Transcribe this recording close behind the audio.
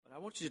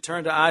want you to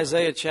turn to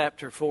Isaiah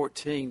chapter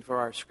 14 for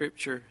our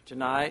scripture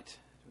tonight,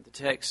 the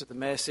text of the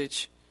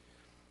message.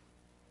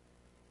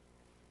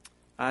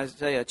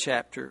 Isaiah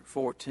chapter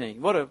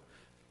 14. What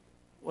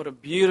a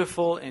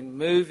beautiful and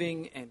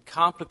moving and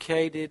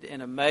complicated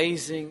and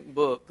amazing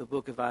book the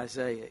book of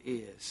Isaiah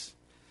is.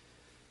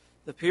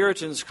 The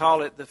Puritans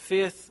call it the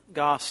fifth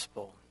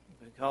gospel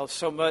because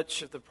so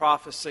much of the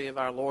prophecy of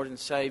our Lord and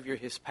Savior,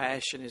 His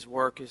passion, His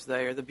work is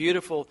there. The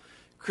beautiful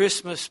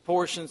Christmas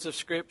portions of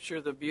Scripture,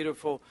 the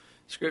beautiful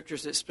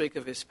Scriptures that speak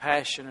of His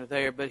passion are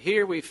there. But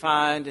here we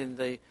find in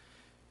the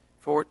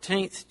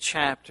 14th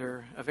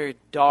chapter a very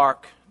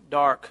dark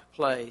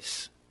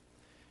place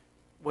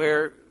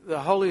where the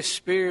Holy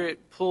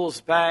Spirit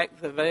pulls back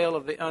the veil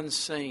of the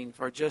unseen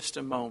for just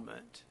a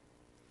moment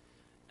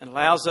and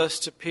allows us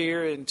to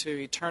peer into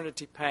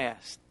eternity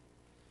past,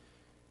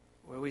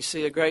 where we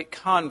see a great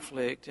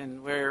conflict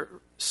and where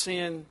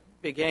sin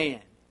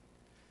began.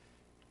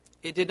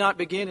 It did not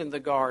begin in the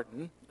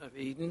Garden of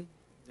Eden.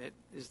 It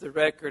is the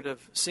record of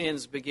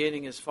sin's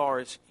beginning as far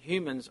as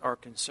humans are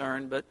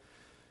concerned, but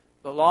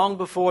long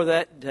before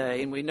that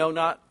day, and we know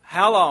not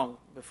how long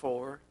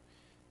before,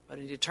 but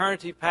in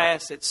eternity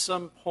past at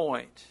some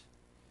point,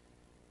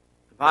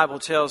 the Bible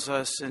tells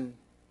us in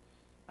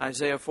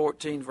Isaiah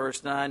 14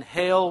 verse 9,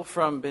 hell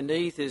from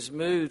beneath is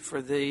moved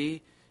for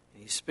thee.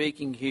 He's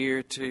speaking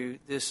here to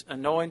this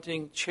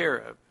anointing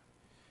cherub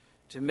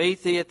to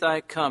meet thee at thy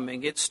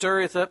coming. It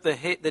stirreth up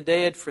the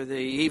dead for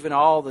thee, even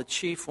all the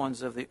chief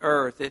ones of the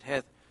earth. It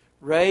hath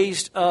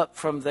raised up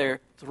from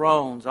their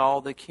thrones all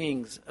the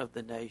kings of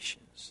the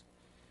nations.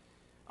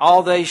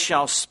 All they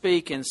shall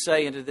speak and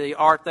say unto thee,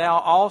 art thou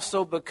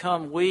also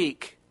become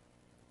weak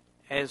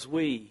as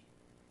we?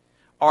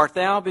 Art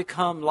thou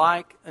become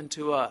like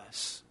unto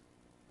us?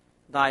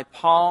 Thy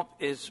pomp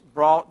is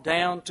brought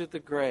down to the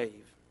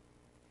grave,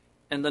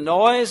 and the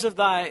noise of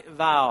thy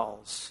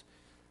vowels,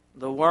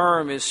 the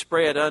worm is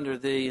spread under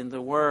thee, and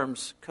the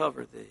worms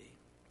cover thee.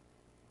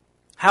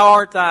 How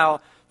art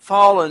thou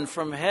fallen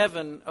from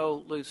heaven,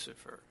 O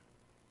Lucifer,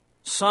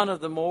 son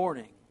of the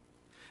morning?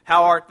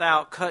 How art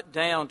thou cut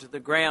down to the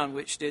ground,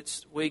 which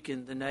didst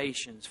weaken the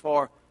nations?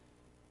 For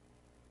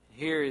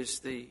here is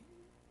the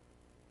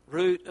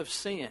root of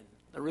sin,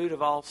 the root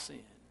of all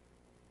sin.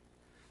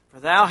 For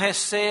thou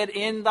hast said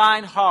in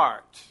thine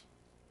heart,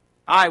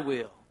 I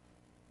will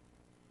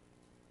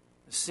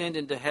ascend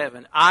into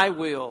heaven. I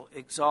will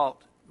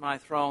exalt my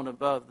throne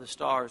above the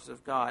stars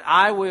of God.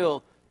 I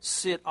will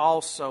sit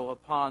also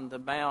upon the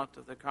mount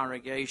of the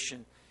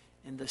congregation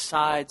in the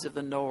sides of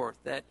the north.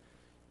 That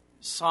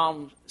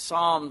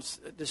Psalm's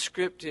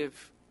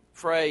descriptive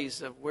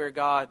phrase of where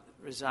God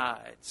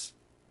resides.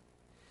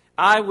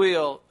 I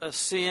will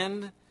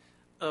ascend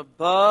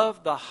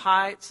above the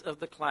heights of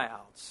the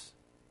clouds.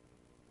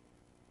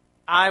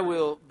 I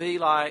will be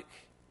like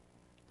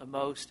the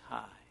Most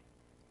High.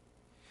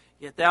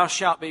 Yet thou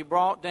shalt be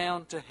brought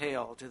down to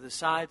hell, to the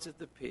sides of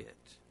the pit.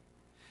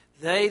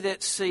 They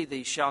that see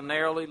thee shall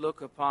narrowly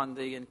look upon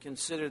thee and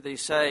consider thee,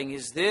 saying,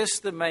 is this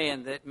the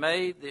man that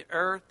made the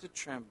earth to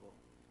tremble,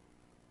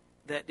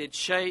 that did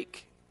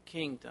shake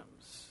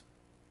kingdoms,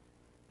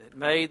 that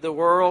made the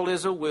world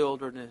as a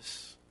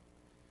wilderness?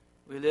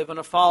 We live in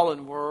a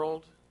fallen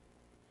world.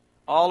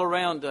 All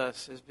around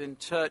us has been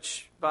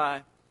touched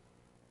by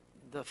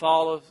the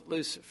fall of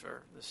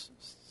Lucifer, the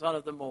son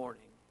of the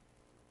morning.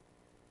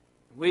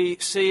 We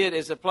see it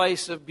as a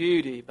place of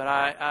beauty, but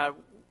I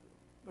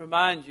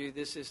remind you,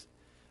 this is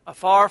a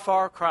far,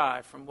 far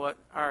cry from what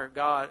our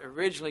God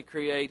originally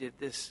created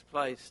this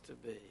place to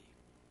be.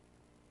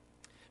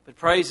 But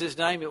praise His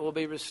name, it will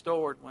be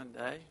restored one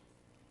day.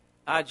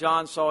 I,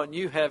 John, saw a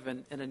new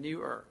heaven and a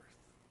new earth.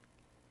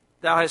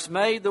 Thou hast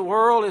made the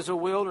world as a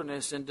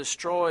wilderness and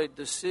destroyed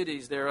the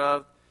cities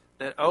thereof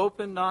that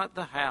open not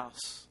the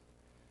house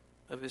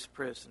of His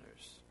prisoners.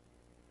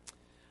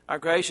 Our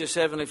gracious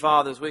Heavenly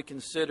Father, as we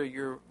consider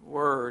Your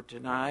Word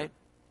tonight,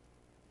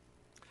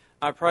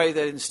 I pray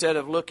that instead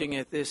of looking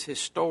at this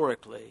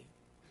historically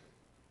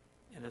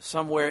and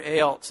somewhere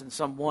else and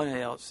someone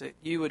else, that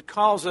You would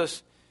cause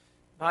us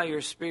by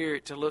Your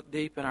Spirit to look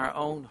deep in our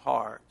own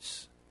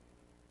hearts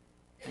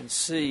and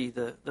see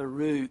the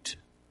root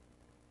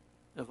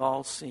of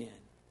all sin.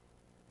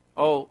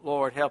 Oh,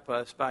 Lord, help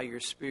us by Your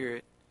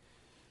Spirit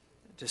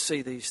to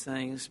see these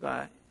things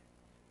by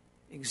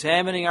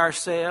examining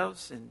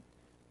ourselves and,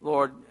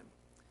 Lord,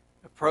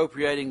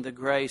 appropriating the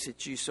grace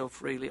that You so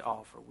freely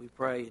offer. We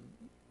pray in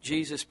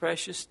Jesus'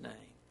 precious name.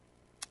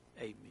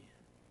 Amen.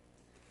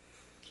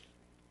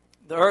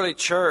 The early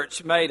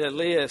church made a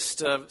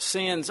list of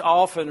sins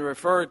often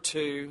referred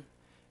to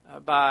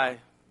by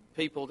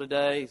people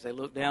today as they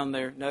look down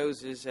their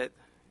noses at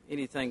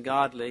anything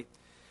godly,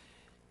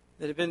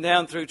 that have been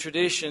down through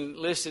tradition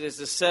listed as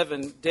the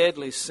 7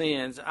 deadly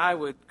sins. I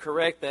would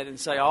correct that and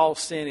say all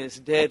sin is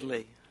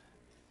deadly.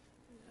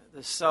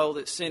 The soul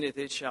that sinneth,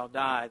 it shall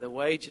die. The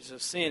wages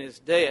of sin is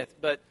death.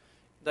 But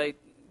they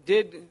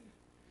did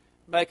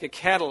make a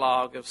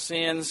catalog of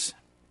sins,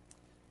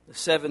 the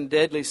 7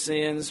 deadly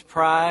sins: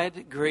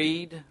 pride,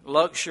 greed,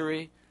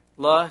 luxury,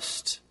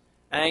 lust,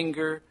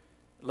 anger,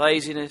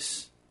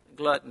 laziness,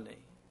 gluttony.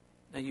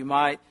 Now you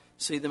might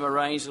see them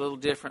arranged a little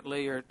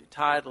differently or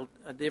titled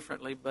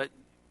differently, but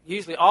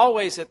usually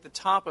always at the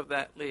top of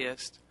that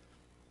list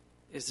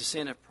is the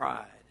sin of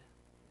pride.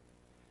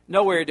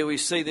 Nowhere do we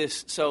see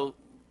this so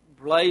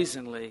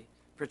blazingly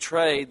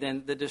portrayed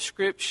than the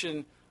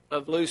description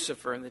of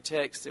Lucifer in the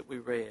text that we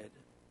read.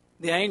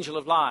 The angel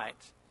of light,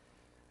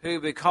 who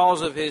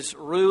because of his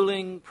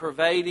ruling,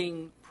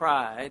 pervading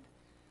pride,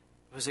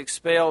 was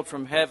expelled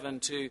from heaven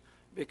to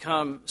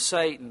become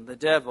Satan, the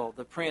devil,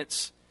 the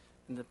prince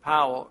and the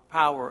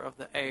power of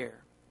the air.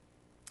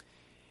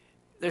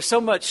 There's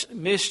so much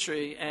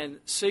mystery and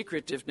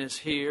secretiveness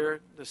here.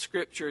 The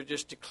Scripture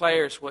just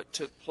declares what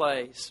took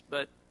place.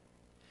 But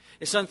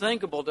it's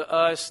unthinkable to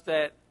us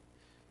that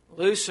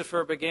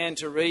Lucifer began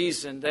to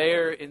reason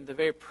there in the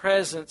very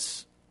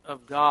presence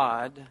of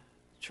God,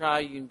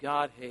 triune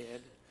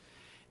Godhead,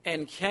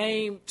 and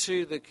came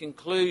to the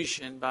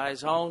conclusion by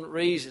his own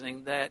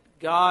reasoning that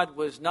God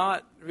was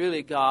not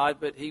really God,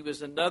 but he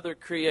was another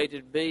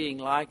created being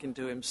likened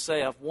to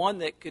himself, one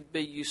that could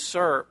be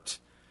usurped,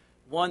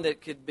 one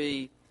that could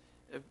be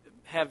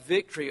have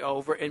victory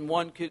over, and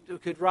one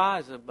could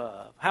rise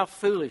above. How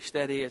foolish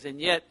that is.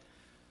 And yet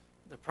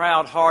the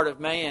proud heart of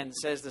man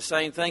says the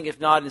same thing, if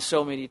not in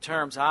so many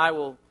terms. I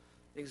will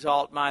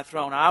exalt my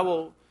throne.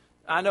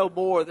 I know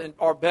more than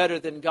or better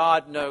than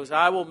God knows.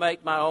 I will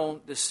make my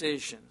own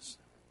decisions.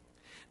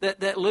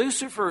 That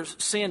Lucifer's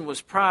sin was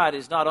pride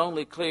is not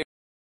only clear in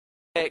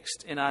the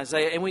text in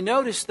Isaiah, and we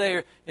notice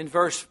there in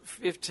verse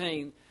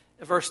 13,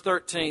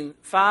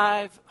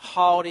 5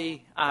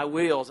 haughty I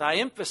wills. I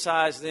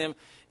emphasize them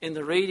in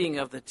the reading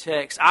of the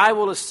text. I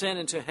will ascend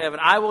into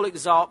heaven. I will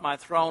exalt my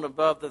throne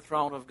above the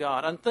throne of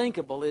God.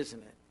 Unthinkable,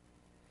 isn't it?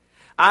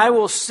 I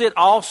will sit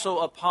also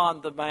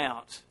upon the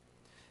mount.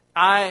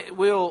 I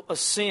will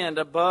ascend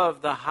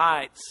above the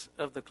heights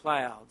of the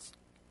clouds.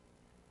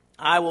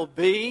 I will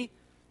be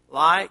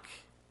like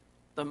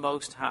the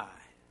Most High.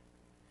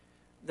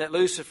 That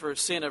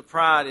Lucifer's sin of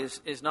pride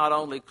is not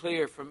only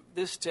clear from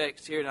this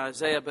text here in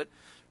Isaiah, but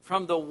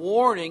from the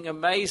warning,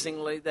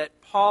 amazingly,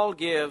 that Paul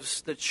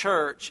gives the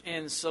church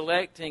in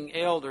selecting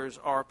elders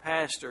or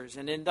pastors.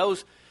 And in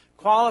those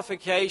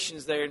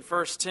qualifications there in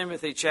 1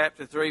 Timothy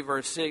chapter 3,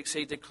 verse 6,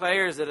 he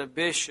declares that a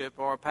bishop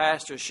or a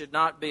pastor should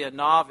not be a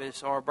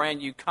novice or a brand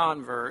new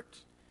convert.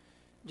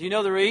 Do you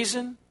know the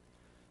reason?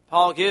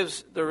 Paul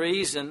gives the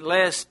reason,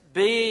 lest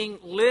being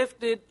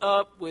lifted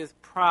up with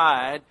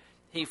pride,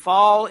 he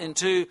fall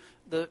into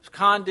the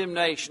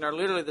condemnation, or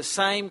literally the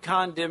same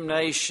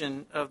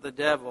condemnation of the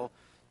devil.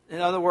 In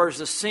other words,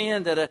 the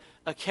sin that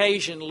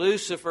occasioned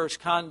Lucifer's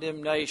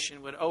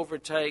condemnation would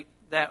overtake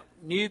that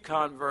new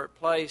convert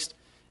placed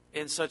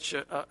in such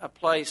a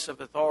place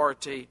of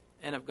authority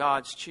and of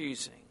God's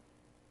choosing.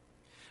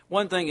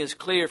 One thing is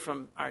clear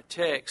from our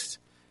text.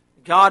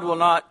 God will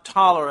not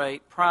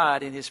tolerate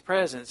pride in His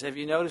presence. Have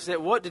you noticed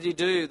that? What did He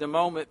do the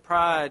moment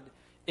pride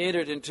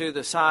entered into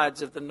the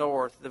sides of the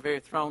north, the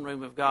very throne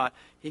room of God?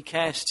 He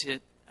cast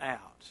it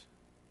out.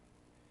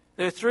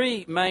 There are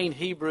three main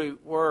Hebrew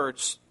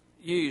words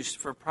used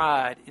for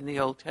pride in the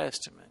Old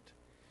Testament.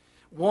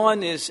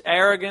 One is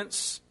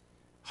arrogance,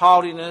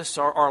 haughtiness,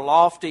 or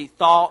lofty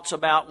thoughts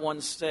about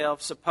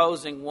oneself,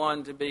 supposing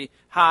one to be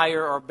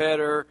higher or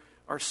better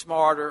or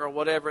smarter or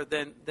whatever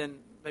than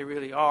they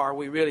really are.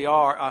 We really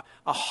are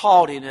a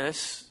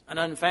haughtiness, an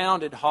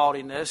unfounded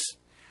haughtiness,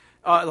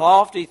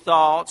 lofty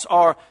thoughts,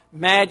 or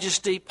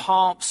majesty,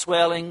 pomp,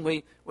 swelling.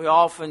 We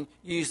often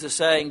use the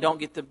saying, don't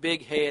get the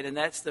big head, and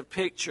that's the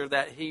picture of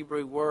that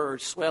Hebrew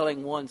word,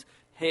 swelling one's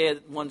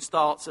head, one's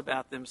thoughts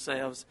about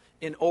themselves,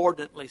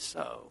 inordinately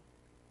so.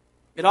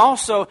 It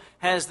also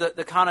has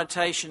the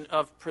connotation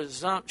of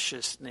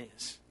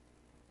presumptuousness.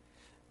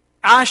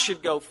 I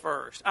should go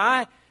first.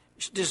 I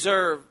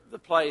deserve the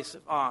place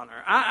of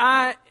honor.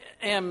 I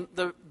am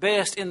the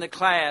best in the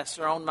class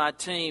or on my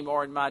team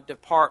or in my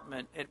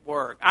department at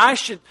work. I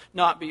should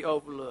not be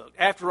overlooked.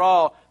 After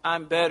all,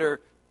 I'm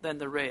better than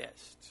the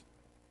rest.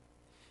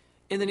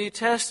 In the New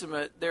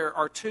Testament, there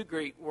are two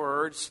Greek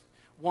words,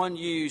 one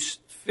used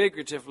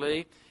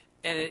figuratively,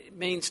 and it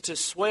means to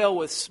swell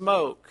with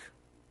smoke.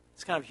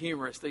 It's kind of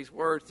humorous, these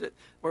words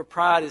where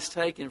pride is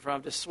taken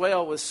from, to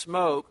swell with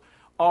smoke,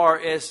 or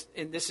as,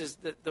 and this is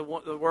the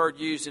word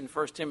used in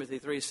 1 Timothy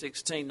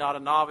 3:16, not a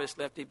novice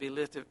lest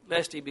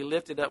he be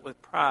lifted up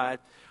with pride,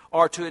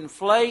 or to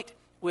inflate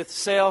with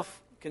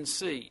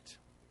self-conceit.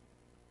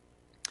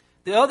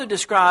 The other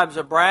describes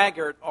a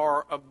braggart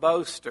or a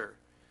boaster.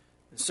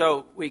 And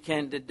so we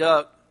can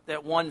deduct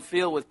that one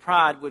filled with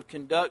pride would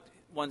conduct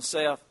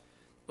oneself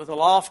with a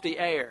lofty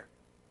air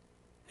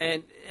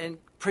and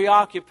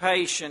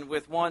preoccupation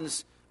with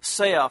one's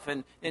self,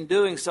 and in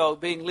doing so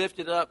being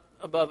lifted up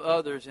above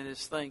others in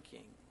his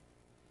thinking.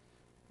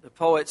 The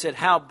poet said,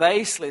 how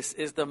baseless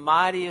is the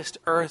mightiest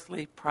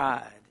earthly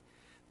pride.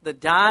 The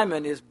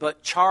diamond is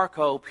but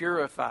charcoal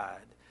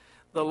purified.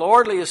 The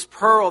lordliest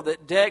pearl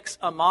that decks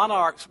a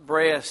monarch's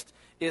breast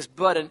is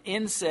but an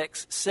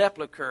insect's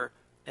sepulchre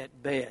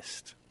at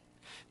best.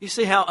 You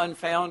see how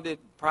unfounded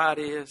pride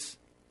is?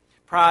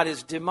 Pride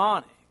is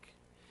demonic,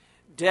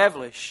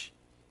 devilish.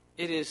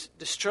 It is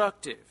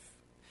destructive.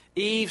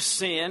 Eve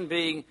sinned,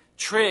 being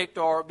tricked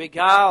or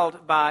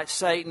beguiled by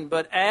Satan,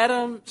 but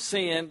Adam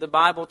sinned, the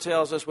Bible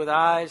tells us, with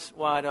eyes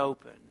wide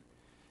open.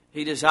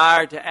 He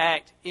desired to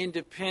act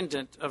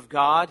independent of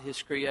God,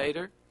 his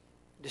Creator,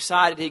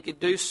 decided he could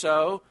do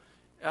so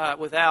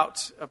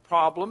without a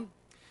problem,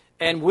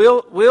 and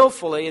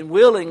willfully and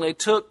willingly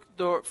took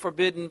the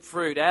forbidden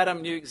fruit.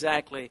 Adam knew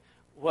exactly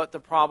what the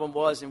problem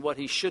was and what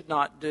he should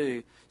not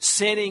do,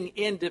 sinning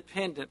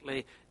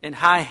independently and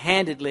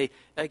high-handedly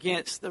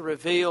against the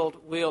revealed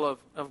will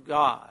of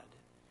God.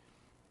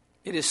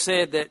 It is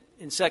said that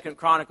in 2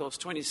 Chronicles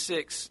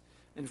 26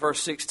 and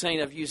verse 16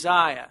 of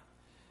Uzziah,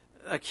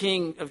 a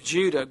king of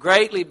Judah,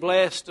 greatly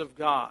blessed of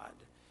God,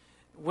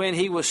 when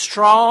he was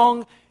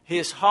strong,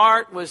 his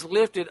heart was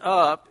lifted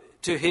up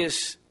to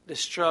his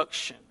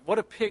destruction. What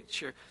a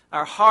picture.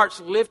 Our hearts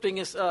lifting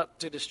us up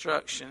to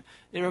destruction.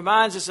 It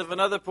reminds us of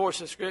another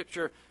portion of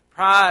Scripture,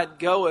 pride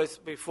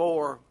goeth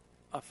before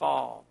a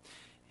fall.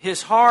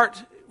 His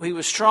heart, he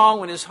was strong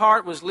when his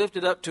heart was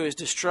lifted up to his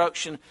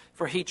destruction,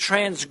 for he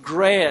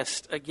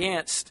transgressed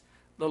against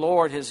the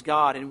Lord his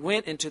God and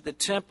went into the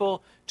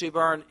temple to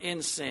burn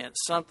incense,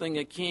 something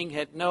a king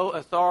had no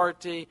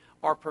authority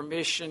or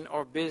permission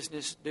or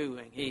business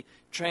doing. He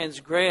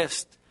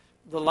transgressed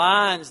the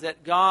lines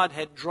that God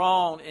had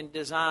drawn and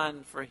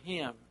designed for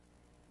him.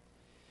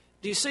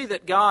 Do you see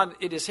that God,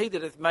 it is He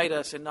that hath made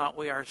us and not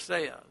we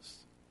ourselves?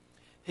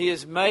 He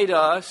has made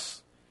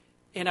us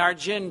in our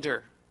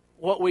gender,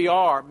 what we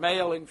are,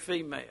 male and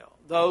female.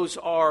 Those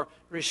are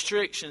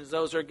restrictions,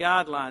 those are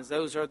guidelines,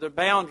 those are the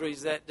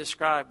boundaries that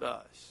describe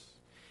us.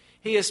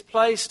 He has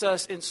placed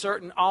us in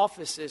certain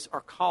offices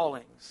or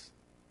callings.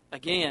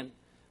 Again,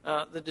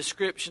 the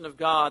description of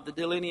God, the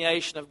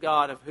delineation of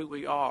God of who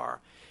we are.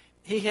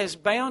 He has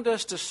bound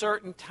us to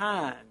certain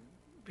time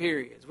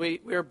periods. We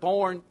are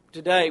born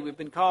today. We've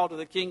been called to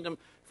the kingdom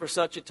for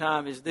such a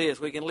time as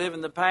this. We can live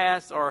in the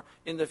past or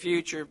in the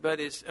future, but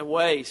it's a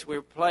waste.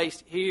 We're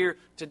placed here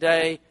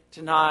today,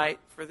 tonight,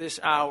 for this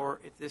hour,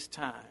 at this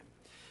time.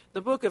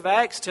 The book of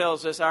Acts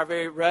tells us our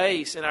very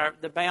race and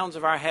the bounds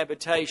of our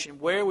habitation,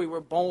 where we were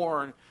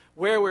born,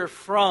 where we're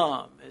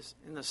from. As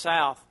in the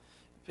South,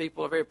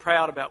 people are very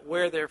proud about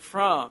where they're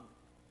from.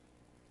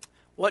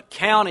 What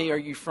county are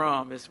you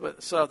from, is what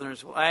the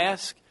Southerners will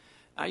ask.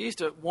 I used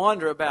to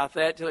wonder about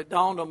that till it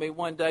dawned on me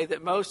one day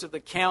that most of the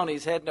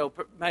counties had no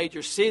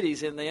major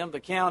cities in them.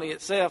 The county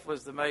itself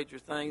was the major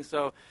thing.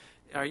 So,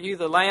 are you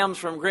the lambs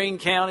from Greene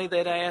County,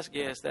 they'd ask?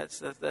 Yes, that's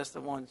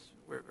the ones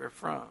we're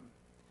from.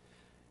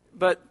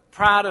 But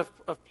pride of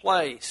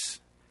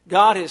place.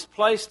 God has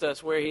placed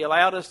us where He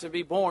allowed us to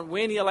be born,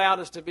 when He allowed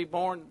us to be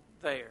born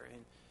there,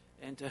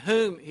 and to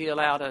whom He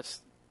allowed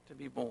us to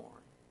be born.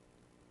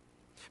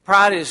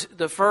 Pride is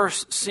the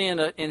first sin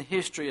in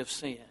history of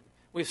sin.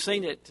 We've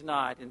seen it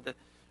tonight in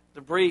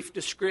the brief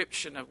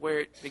description of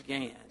where it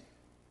began.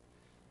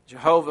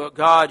 Jehovah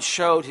God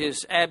showed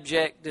His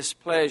abject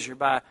displeasure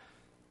by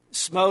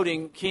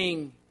smiting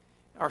King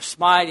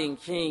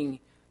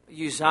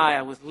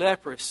Uzziah with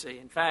leprosy.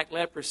 In fact,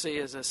 leprosy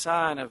is a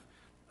sign of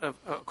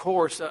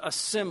course, a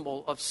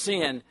symbol of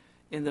sin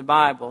in the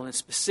Bible, and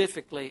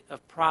specifically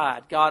of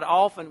pride. God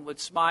often would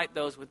smite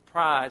those with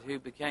pride who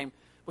became,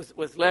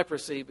 with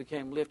leprosy,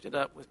 became lifted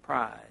up with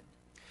pride.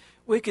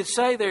 We could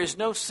say there is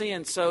no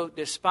sin so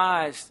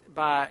despised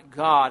by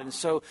God and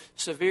so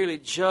severely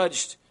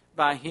judged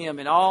by Him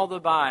in all the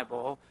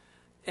Bible.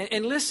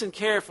 And listen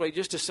carefully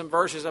just to some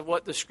verses of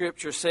what the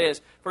Scripture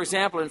says. For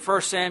example, in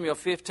 1 Samuel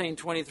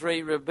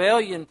 15:23,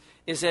 rebellion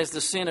is as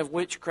the sin of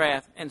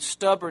witchcraft, and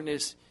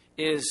stubbornness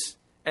is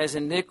as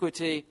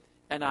iniquity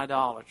and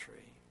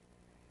idolatry.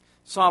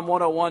 Psalm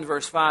 101,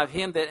 verse 5,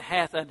 him that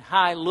hath an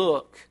high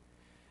look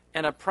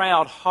and a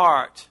proud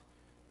heart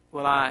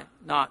will I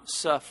not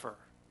suffer.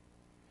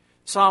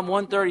 Psalm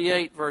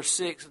 138, verse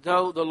 6,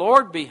 though the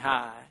Lord be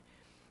high,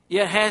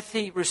 yet hath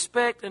He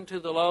respect unto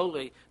the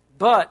lowly,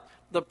 but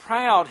the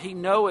proud He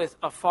knoweth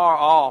afar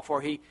off,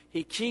 or He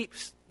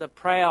keeps the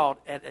proud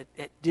at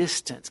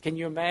distance. Can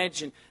you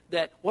imagine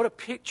that? What a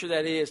picture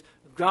that is,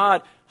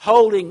 God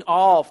holding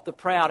off the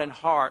proud in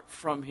heart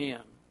from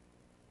Him.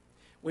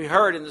 We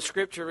heard in the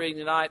Scripture reading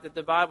tonight that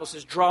the Bible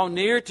says, draw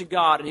near to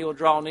God and He will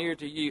draw near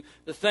to you.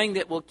 The thing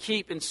that will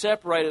keep and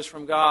separate us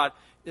from God,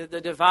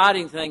 the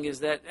dividing thing, is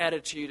that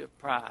attitude of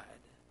pride.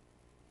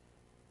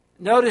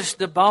 Notice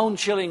the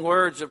bone-chilling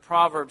words of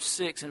Proverbs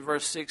 6 and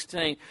verse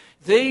 16.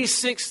 These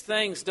 6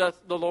 things doth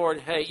the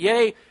Lord hate.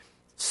 Yea,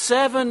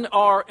 7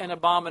 are an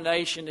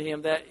abomination to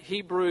Him. That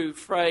Hebrew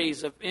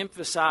phrase of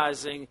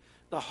emphasizing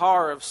the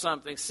horror of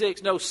something.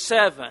 6, no,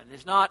 7.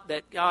 It's not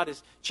that God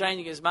is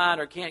changing His mind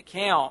or can't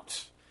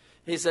count.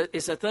 It's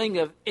a thing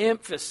of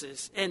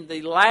emphasis. And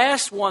the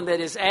last one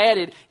that is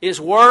added is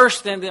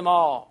worse than them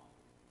all.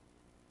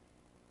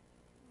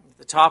 At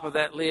the top of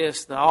that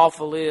list, the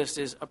awful list,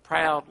 is a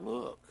proud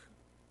look.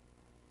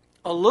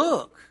 A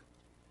look.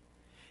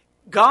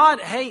 God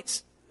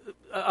hates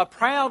a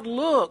proud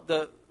look.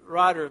 The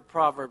writer of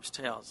Proverbs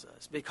tells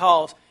us,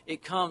 because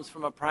it comes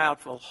from a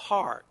proudful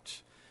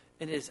heart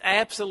and is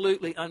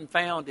absolutely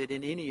unfounded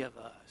in any of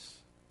us.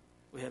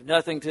 We have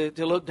nothing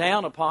to look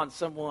down upon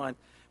someone.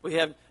 We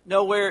have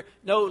no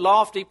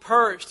lofty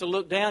perch to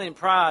look down in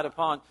pride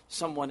upon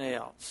someone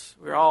else.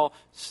 We're all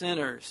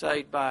sinners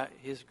saved by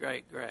His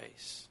great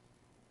grace.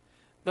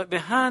 But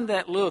behind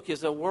that look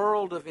is a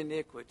world of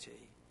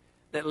iniquity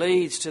that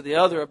leads to the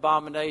other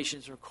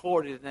abominations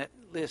recorded in that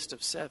list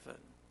of 7.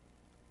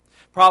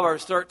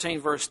 Proverbs 13,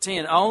 verse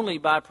 10, only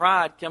by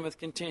pride cometh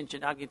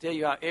contention. I can tell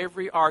you how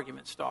every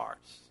argument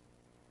starts.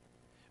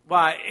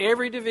 Why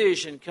every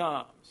division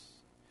comes.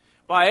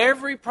 Why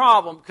every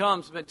problem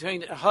comes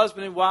between a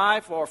husband and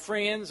wife or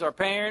friends or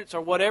parents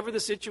or whatever the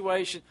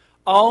situation.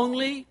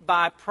 Only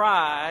by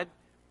pride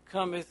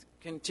cometh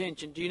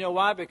contention. Do you know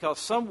why? Because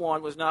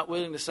someone was not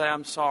willing to say,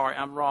 I'm sorry,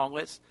 I'm wrong.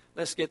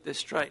 Let's get this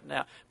straightened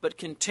out. But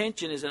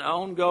contention is an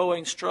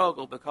ongoing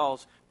struggle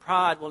because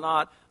pride will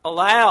not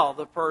allow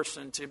the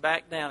person to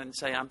back down and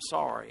say, I'm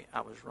sorry,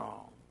 I was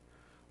wrong.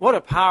 What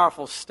a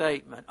powerful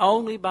statement.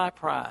 Only by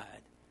pride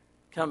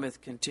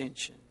cometh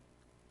contention.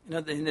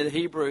 In the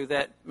Hebrew,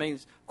 that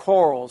means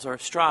quarrels or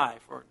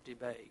strife or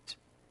debate.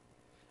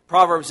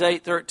 Proverbs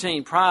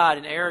 8:13, pride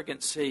and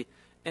arrogancy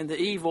and the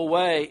evil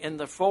way and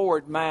the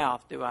forward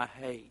mouth do I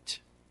hate.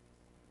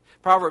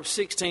 Proverbs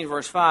 16,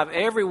 verse 5,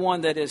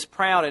 everyone that is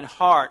proud in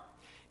heart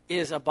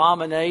is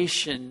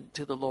abomination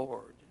to the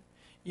Lord.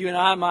 You and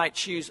I might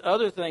choose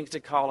other things to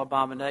call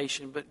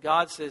abomination, but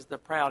God says the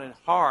proud in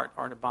heart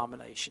are an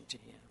abomination to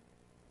Him.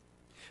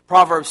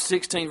 Proverbs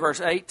 16,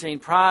 verse 18,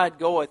 pride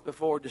goeth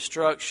before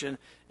destruction,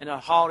 and a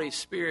haughty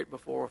spirit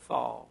before a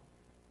fall.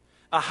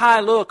 A high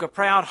look, a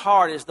proud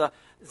heart is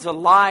the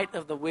light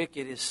of the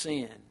wicked is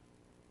sin.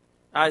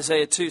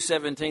 Isaiah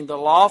 2:17, the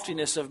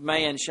loftiness of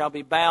man shall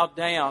be bowed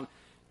down,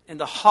 and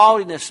the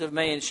haughtiness of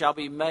man shall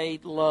be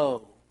made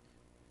low.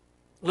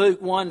 Luke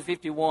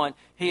 1:51,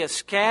 He has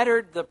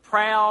scattered the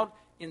proud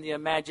in the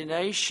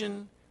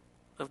imagination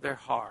of their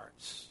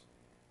hearts.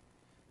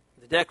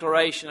 The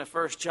declaration of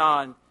 1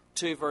 John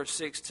 2, verse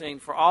 16,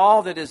 for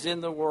all that is in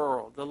the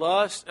world, the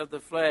lust of the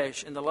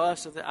flesh and the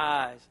lust of the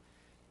eyes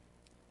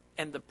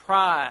and the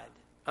pride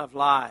of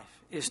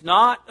life is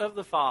not of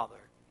the Father,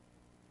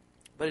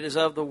 but it is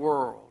of the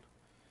world.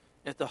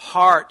 At the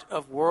heart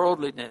of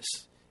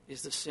worldliness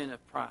is the sin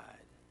of pride.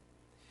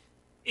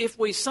 If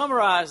we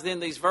summarize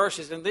then these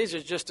verses, and these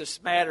are just a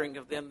smattering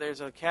of them,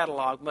 there's a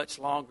catalog much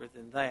longer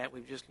than that.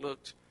 We've just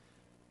looked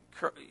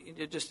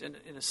just in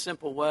a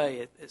simple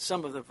way at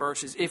some of the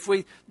verses. If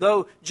we,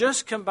 though,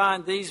 just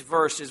combine these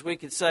verses, we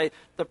could say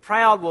the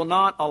proud will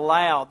not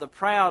allow, the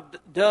proud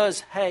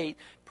does hate,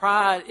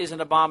 pride is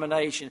an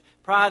abomination,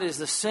 pride is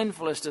the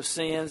sinfulest of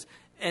sins,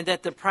 and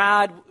that the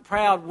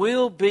proud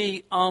will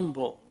be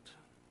humbled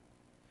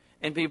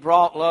and be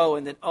brought low,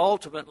 and that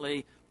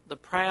ultimately the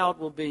proud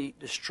will be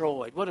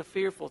destroyed. What a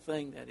fearful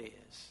thing that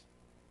is.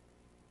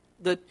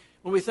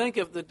 When we think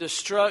of the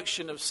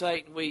destruction of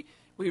Satan,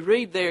 we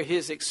read there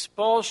his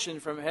expulsion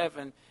from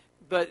heaven,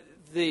 but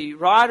the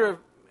writer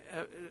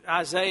of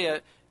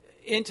Isaiah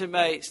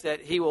intimates that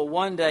he will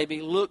one day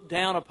be looked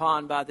down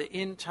upon by the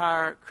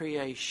entire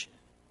creation.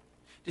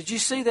 Did you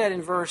see that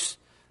in verse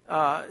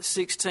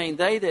 16?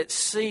 They that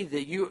see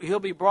thee, he'll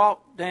be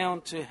brought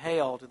down to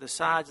hell, to the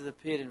sides of the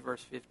pit in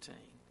verse 15.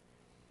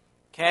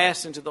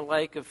 Cast into the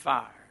lake of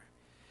fire.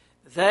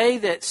 They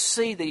that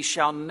see thee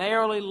shall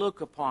narrowly look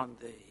upon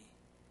thee.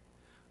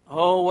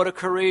 Oh, what a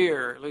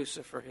career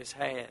Lucifer has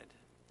had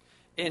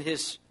in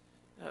his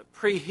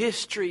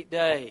prehistory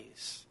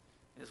days,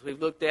 as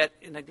we've looked at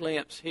in a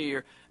glimpse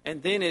here,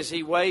 and then as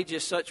he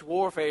wages such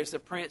warfare as the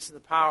prince and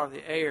the power of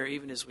the air,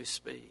 even as we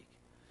speak.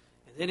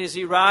 And then as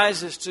he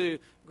rises to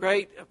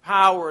great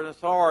power and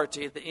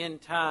authority at the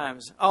end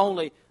times,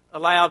 only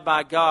allowed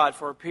by God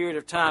for a period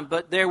of time.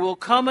 But there will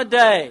come a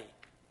day,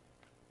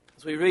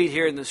 as we read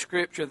here in the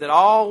Scripture, that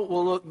all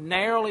will look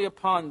narrowly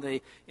upon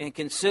thee and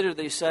consider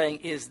thee, saying,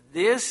 is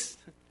this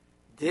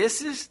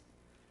is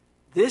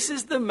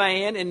the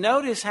man? And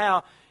notice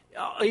how,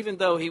 even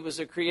though he was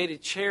a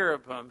created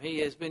cherubim, he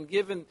has been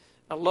given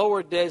a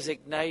lower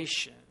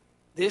designation.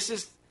 This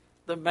is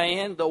the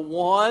man, the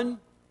one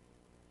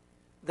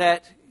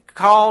that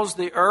caused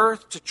the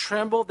earth to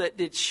tremble, that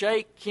did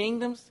shake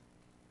kingdoms.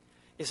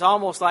 It's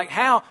almost like,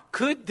 how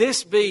could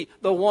this be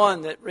the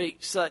one that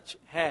wreaked such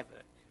havoc?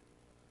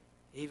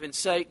 Even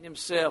Satan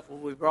himself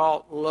will be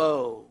brought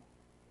low,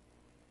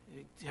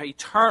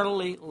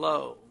 eternally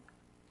low.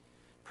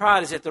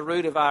 Pride is at the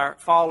root of our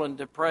fallen,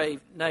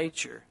 depraved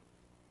nature.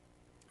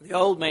 The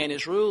old man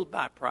is ruled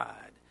by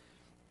pride.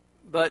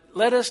 But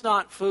let us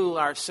not fool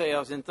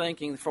ourselves in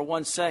thinking for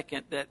one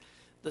second that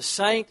the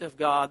saint of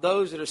God,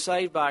 those that are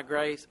saved by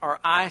grace, are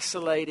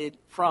isolated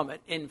from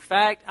it. In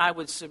fact, I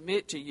would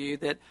submit to you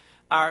that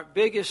our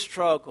biggest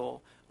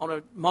struggle on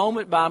a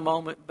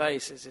moment-by-moment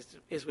basis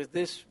is with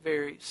this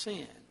very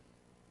sin.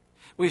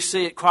 We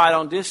see it quite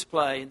on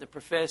display in the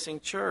professing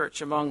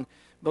church among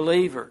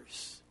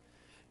believers.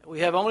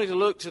 We have only to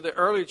look to the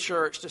early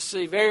church to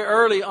see very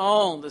early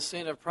on the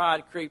sin of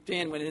pride creeped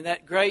in, when in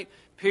that great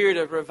period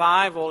of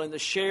revival and the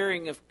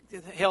sharing of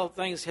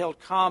things held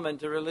common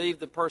to relieve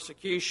the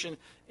persecution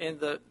and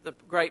the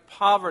great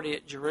poverty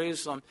at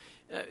Jerusalem,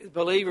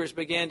 believers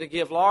began to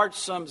give large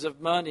sums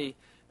of money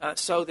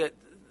so that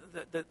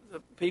the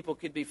people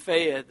could be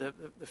fed,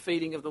 the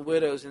feeding of the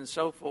widows and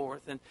so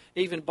forth. And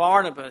even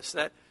Barnabas,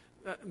 that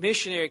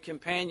missionary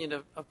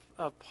companion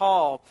of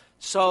Paul,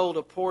 sold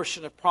a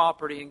portion of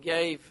property and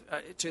gave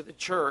to the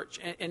church.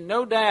 And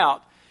no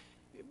doubt,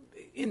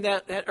 in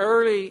that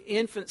early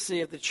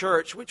infancy of the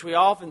church, which we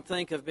often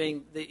think of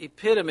being the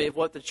epitome of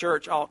what the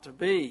church ought to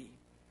be,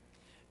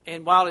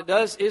 and while it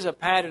is a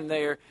pattern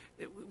there,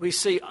 we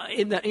see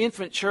in the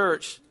infant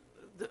church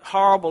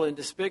horrible and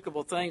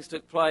despicable things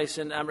took place.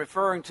 And I'm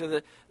referring to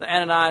the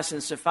Ananias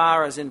and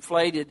Sapphira's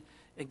inflated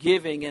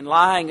giving and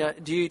lying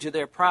due to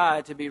their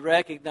pride to be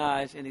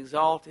recognized and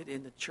exalted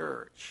in the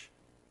church.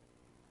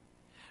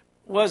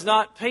 Was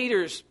not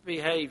Peter's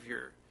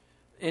behavior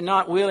in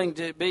not wishing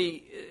to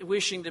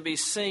be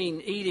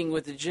seen eating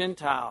with the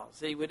Gentiles?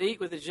 He would eat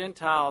with the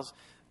Gentiles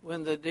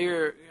when the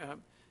dear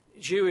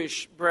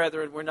Jewish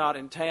brethren were not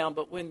in town,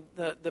 but when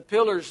the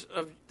pillars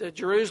of the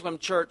Jerusalem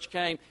church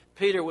came,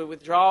 Peter would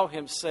withdraw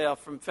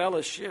himself from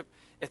fellowship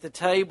at the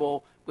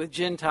table with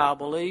Gentile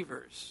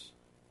believers.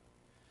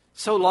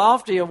 So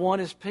lofty a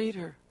one is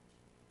Peter,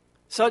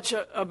 such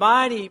a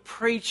mighty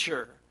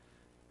preacher,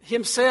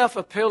 himself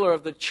a pillar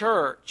of the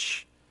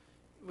church,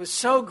 was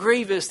so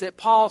grievous that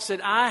Paul said,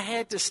 I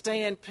had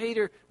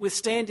to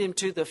withstand him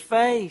to the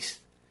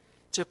face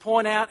to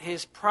point out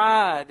his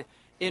pride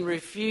in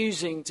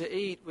refusing to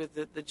eat with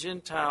the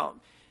Gentile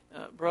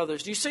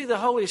brothers. Do you see the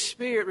Holy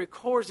Spirit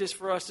records this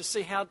for us to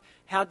see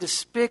how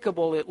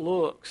despicable it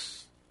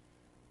looks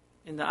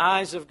in the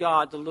eyes of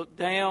God to look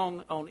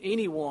down on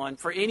anyone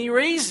for any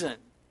reason?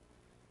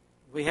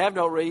 We have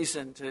no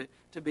reason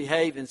to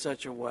behave in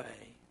such a way.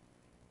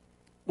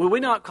 Will we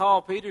not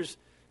call Peter's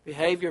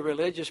behavior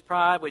religious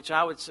pride, which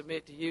I would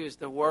submit to you is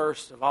the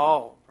worst of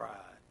all pride?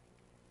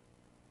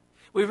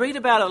 We read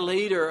about a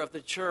leader of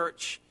the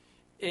church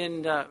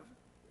in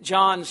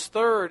John's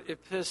third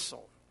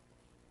epistle.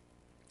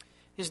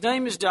 His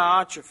name is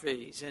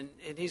Diotrephes, and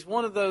he's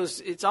one of those,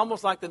 it's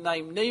almost like the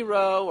name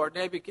Nero or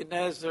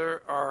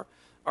Nebuchadnezzar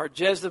or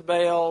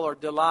Jezebel or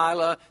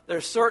Delilah. There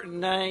are certain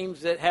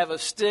names that have a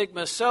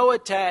stigma so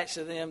attached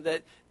to them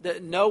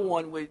that no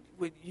one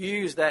would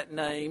use that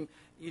name.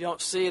 You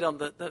don't see it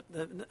on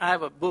I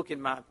have a book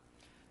in my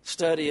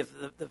study of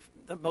the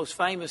most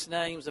famous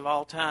names of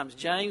all times.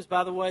 James,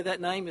 by the way, that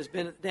name has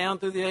been down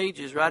through the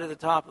ages, right at the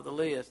top of the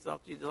list.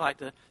 Thought you'd like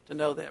to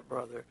know that,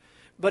 brother.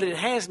 But it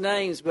has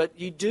names, but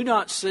you do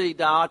not see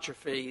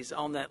Diotrephes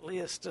on that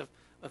list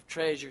of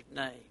treasured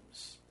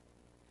names.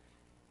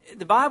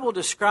 The Bible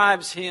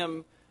describes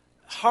him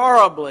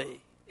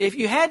horribly. If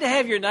you had to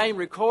have your name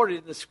recorded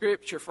in the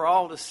Scripture for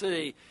all to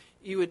see,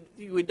 you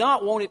would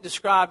not want it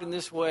described in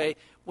this way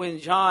when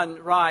John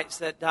writes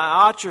that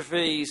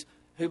Diotrephes,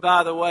 who,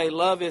 by the way,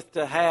 loveth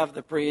to have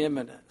the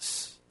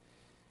preeminence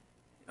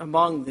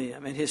among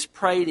them, and his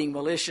prating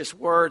malicious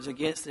words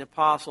against the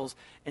apostles,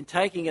 and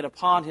taking it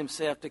upon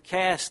himself to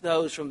cast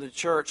those from the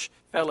church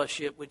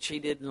fellowship which he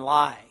didn't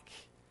like.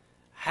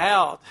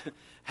 How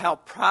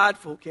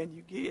prideful can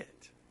you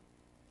get?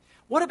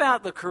 What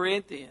about the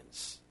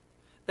Corinthians?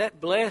 That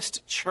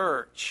blessed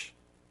church,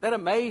 that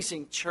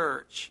amazing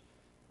church.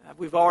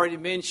 We've already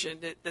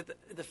mentioned that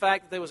the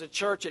fact that there was a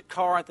church at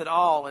Corinth at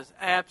all is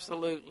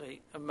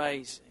absolutely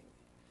amazing.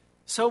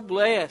 So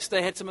blessed.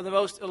 They had some of the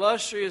most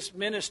illustrious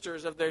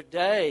ministers of their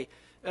day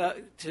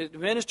to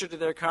minister to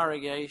their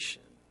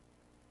congregation.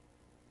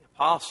 The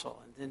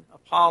apostle, and then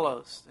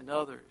Apollos, and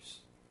others.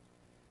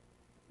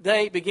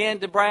 They began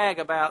to brag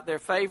about their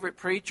favorite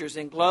preachers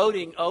and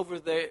gloating over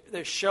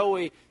their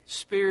showy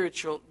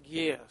spiritual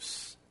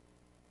gifts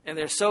and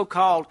their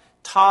so-called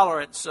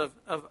tolerance of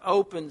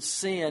open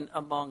sin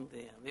among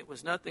them. It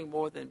was nothing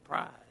more than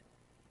pride.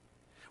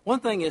 One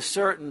thing is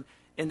certain,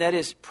 and that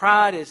is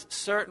pride is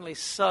certainly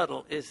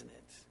subtle, isn't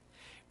it?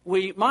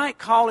 We might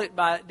call it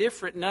by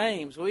different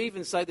names. We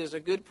even say there's a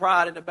good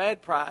pride and a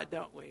bad pride,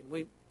 don't we?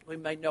 We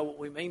may know what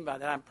we mean by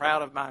that. I'm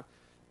proud of my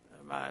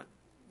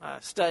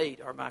state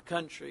or my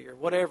country or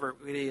whatever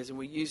it is, and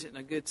we use it in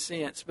a good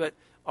sense,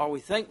 or we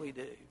think we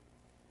do.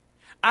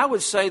 I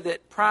would say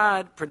that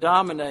pride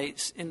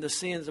predominates in the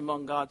sins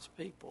among God's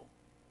people.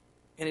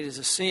 And it is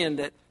a sin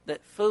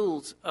that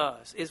fools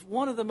us. It's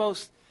one of the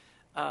most,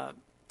 for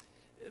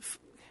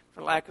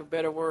lack of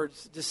better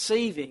words,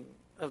 deceiving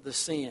of the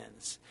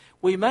sins.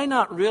 We may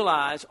not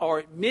realize or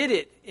admit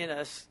it in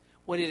us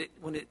when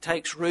it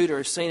takes root or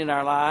is seen in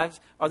our lives,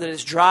 or that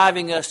it's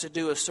driving us to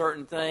do a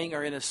certain thing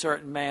or in a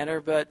certain manner,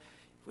 but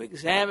if we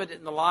examine it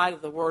in the light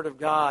of the Word of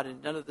God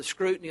and under the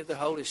scrutiny of the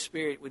Holy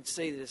Spirit, we'd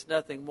see that it's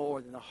nothing more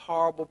than the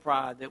horrible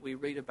pride that we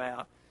read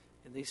about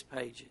in these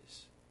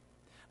pages.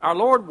 Our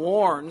Lord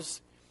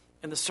warns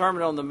in the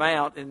Sermon on the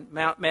Mount in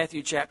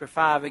Matthew chapter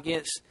 5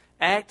 against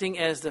acting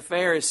as the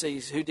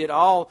Pharisees, who did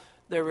all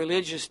their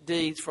religious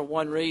deeds for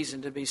one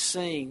reason, to be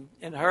seen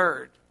and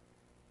heard.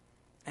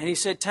 And he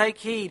said, take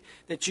heed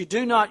that you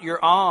do not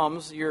your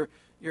alms, your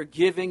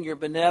giving, your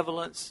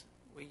benevolence.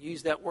 We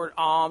use that word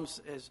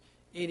alms as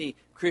any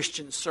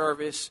Christian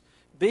service.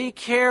 Be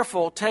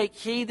careful, take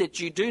heed that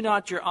you do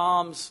not your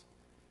alms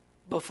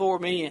before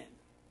men.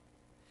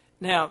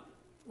 Now,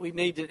 we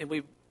need to, and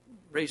we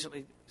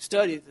recently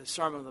studied the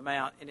Sermon on the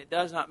Mount, and it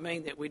does not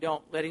mean that we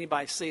don't let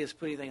anybody see us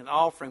put anything in the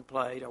offering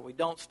plate, or we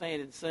don't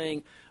stand and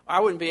sing.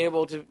 I wouldn't be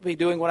able to be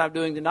doing what I'm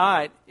doing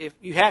tonight. If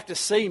you have to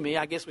see me,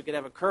 I guess we could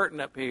have a curtain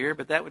up here,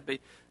 but that would be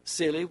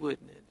silly,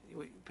 wouldn't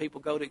it?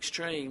 People go to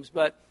extremes.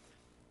 But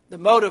the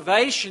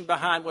motivation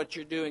behind what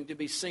you're doing to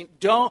be seen,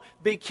 don't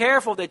be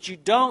careful that you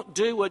don't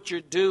do what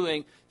you're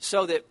doing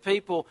so that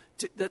people,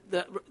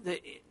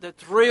 the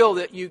thrill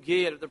that you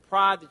get or the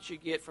pride that you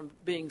get from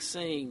being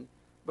seen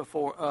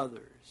before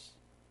others.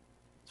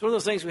 It's one of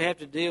those things we have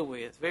to deal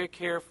with very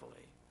carefully.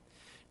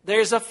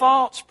 There's a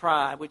false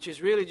pride, which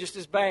is really just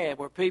as bad,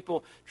 where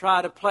people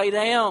try to play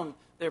down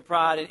their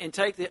pride and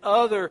take the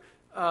other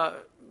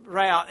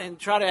route and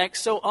try to act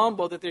so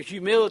humble that their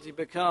humility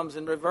becomes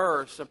in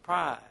reverse of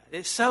pride.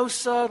 It's so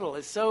subtle.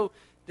 It's so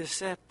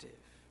deceptive.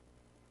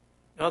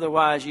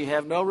 Otherwise, you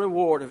have no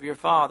reward of your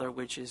Father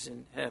which is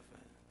in heaven.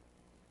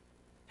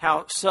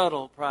 How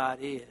subtle pride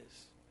is.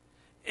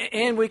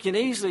 And we can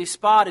easily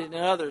spot it in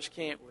others,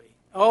 can't we?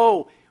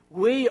 Oh,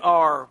 we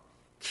are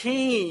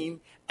keen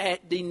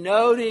at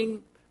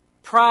denoting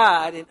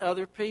pride in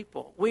other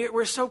people.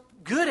 We're so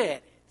good at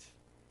it.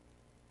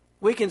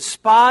 We can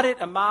spot it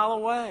a mile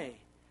away,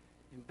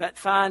 but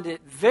find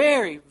it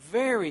very,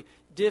 very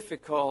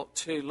difficult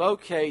to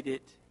locate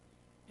it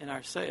in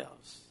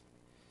ourselves.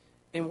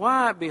 And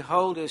why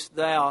beholdest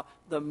thou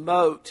the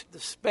mote, the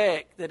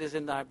speck that is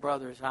in thy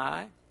brother's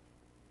eye,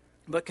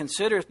 but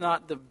considerest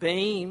not the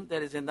beam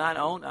that is in thine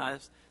own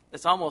eyes?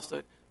 That's almost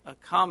a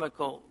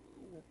comical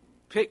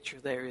picture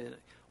there, isn't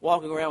it?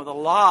 Walking around with a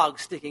log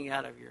sticking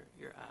out of your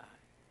eye.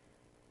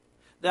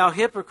 Thou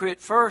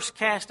hypocrite, first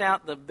cast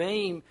out the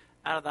beam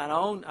out of thine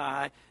own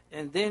eye,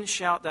 and then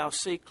shalt thou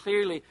see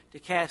clearly to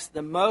cast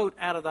the mote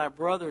out of thy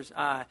brother's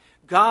eye.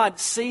 God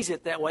sees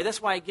it that way.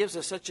 That's why He gives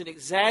us such an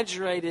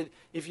exaggerated,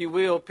 if you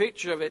will,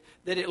 picture of it,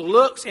 that it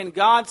looks in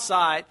God's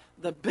sight,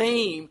 the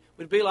beam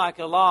would be like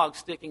a log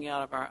sticking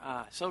out of our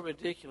eye. So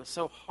ridiculous,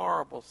 so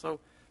horrible, so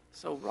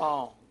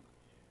wrong.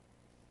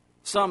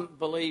 Some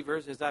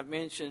believers, as I've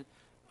mentioned,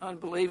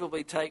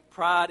 unbelievably take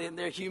pride in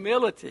their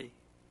humility.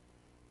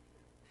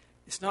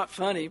 It's not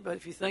funny, but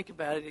if you think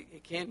about it,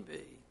 it can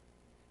be,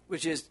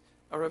 which is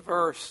a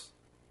reverse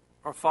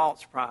or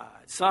false pride.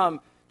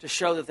 Some, to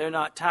show that they're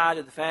not tied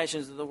to the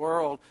fashions of the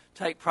world,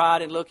 take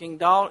pride in looking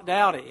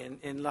dowdy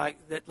and like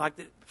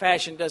the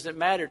fashion doesn't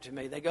matter to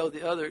me. They go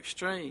the other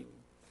extreme.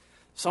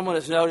 Someone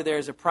has noted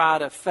there's a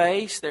pride of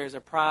face, there's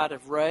a pride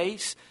of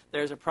race,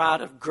 there's a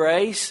pride of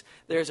grace,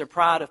 there's a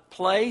pride of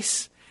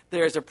place,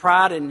 there's a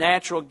pride in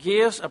natural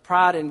gifts, a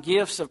pride in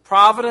gifts of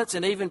providence,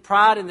 and even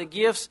pride in the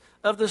gifts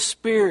of the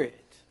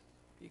Spirit,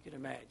 if you can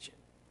imagine.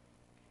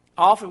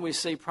 Often we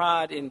see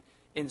pride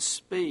in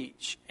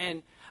speech.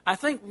 And I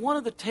think one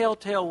of the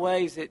telltale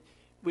ways that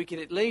we can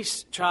at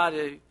least try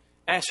to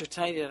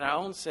ascertain it in our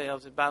own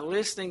selves is by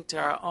listening to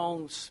our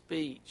own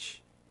speech.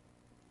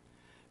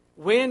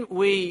 When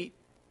we,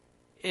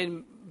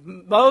 in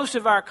most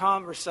of our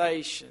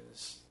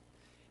conversations,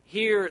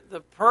 hear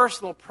the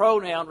personal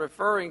pronoun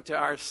referring to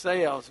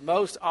ourselves,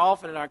 most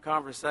often in our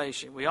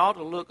conversation, we ought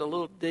to look a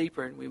little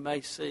deeper and we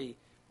may see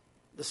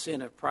the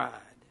sin of pride.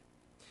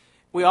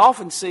 We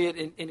often see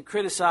it in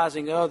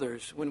criticizing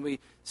others when we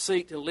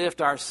seek to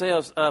lift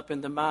ourselves up in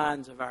the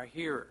minds of our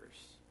hearers.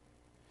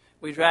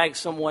 We drag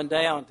someone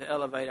down to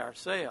elevate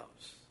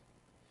ourselves.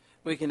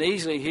 We can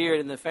easily hear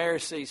it in the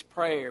Pharisees'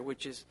 prayer,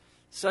 which is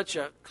such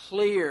a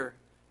clear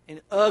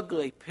and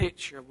ugly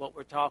picture of what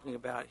we're talking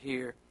about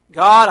here.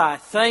 God, I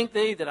thank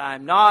Thee that I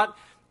am not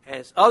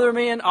as other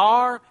men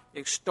are,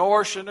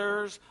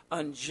 extortioners,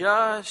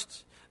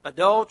 unjust,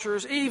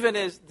 adulterers, even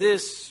as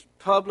this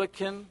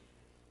publican.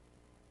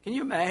 Can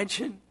you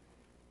imagine?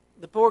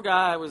 The poor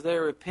guy was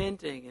there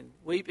repenting and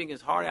weeping his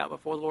heart out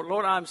before the Lord.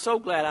 Lord, I'm so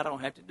glad I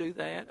don't have to do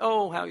that.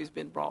 Oh, how he's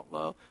been brought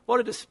low.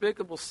 What a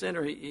despicable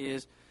sinner he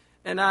is.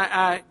 And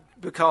I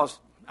because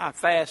I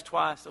fast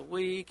twice a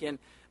week and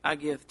I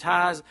give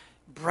tithes,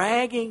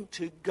 bragging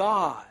to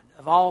God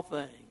of all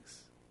things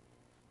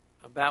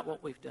about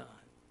what we've done.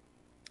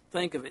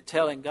 Think of it,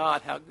 telling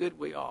God how good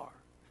we are.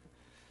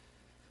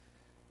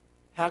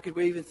 How could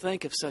we even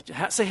think of such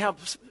a... See how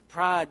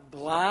pride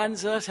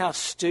blinds us, how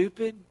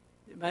stupid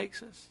it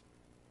makes us?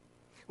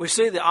 We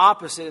see the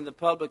opposite in the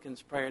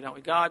publican's prayer, don't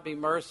we? God, be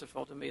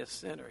merciful to me, a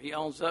sinner. He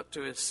owns up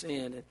to his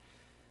sin. And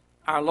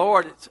our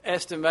Lord's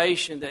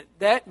estimation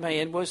that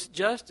man was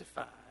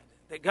justified,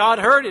 that God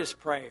heard his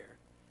prayer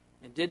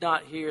and did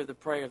not hear the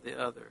prayer of the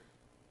other.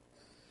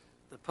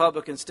 The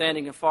publican,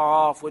 standing afar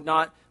off, would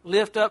not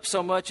lift up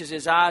so much as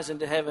his eyes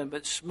into heaven,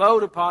 but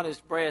smote upon his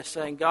breast,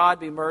 saying, God,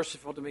 be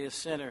merciful to me, a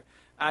sinner.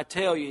 I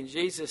tell you, and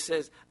Jesus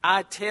says,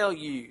 I tell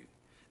you,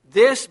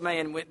 This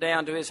man went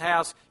down to his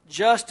house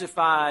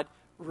justified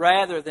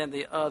rather than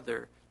the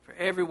other. For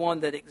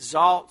everyone that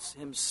exalts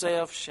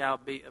himself shall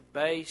be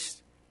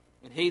abased,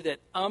 and he that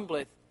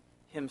humbleth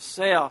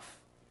himself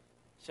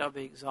shall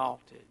be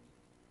exalted.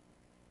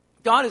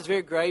 God is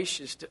very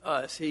gracious to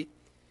us. He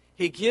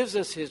gives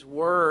us His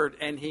Word,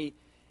 and He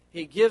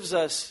gives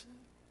us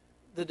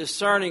the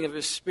discerning of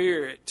His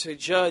Spirit to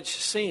judge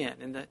sin.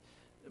 And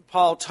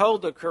Paul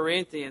told the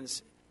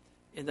Corinthians,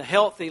 in the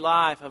healthy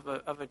life of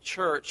a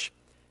church,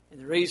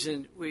 and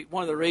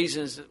one of the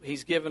reasons that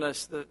He's given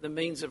us the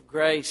means of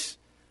grace,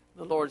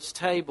 the Lord's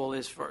table,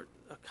 is for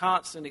a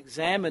constant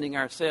examining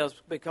ourselves,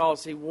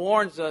 because He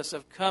warns us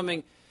of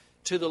coming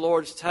to the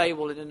Lord's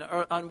table in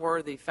an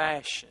unworthy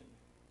fashion.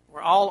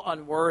 We're all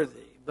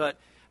unworthy, but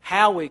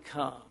how we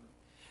come,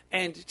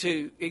 and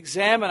to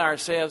examine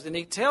ourselves. And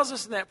He tells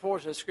us in that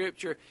portion of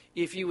Scripture,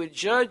 if you would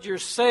judge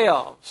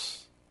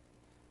yourselves,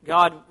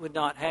 God would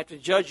not have to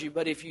judge you.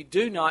 But if you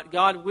do not,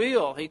 God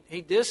will.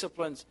 He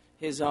disciplines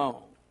His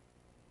own.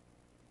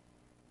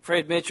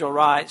 Fred Mitchell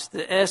writes,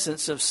 the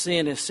essence of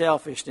sin is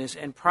selfishness,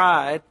 and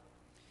pride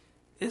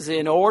is the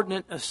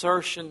inordinate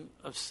assertion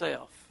of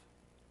self.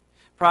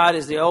 Pride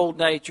is the old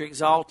nature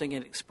exalting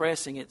and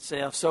expressing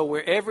itself. So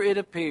wherever it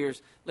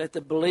appears, let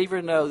the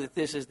believer know that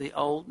this is the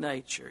old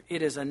nature.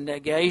 It is a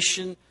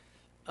negation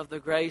of the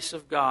grace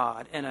of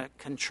God and a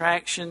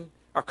contraction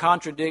or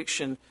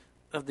contradiction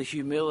of the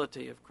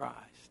humility of Christ.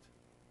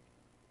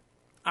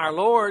 Our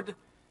Lord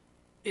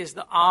is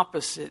the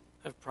opposite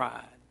of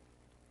pride.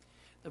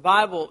 The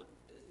Bible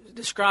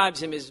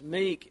describes Him as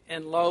meek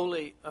and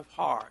lowly of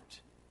heart.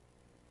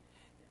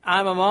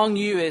 I'm among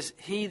you as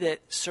he that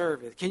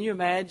serveth. Can you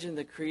imagine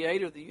the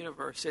Creator of the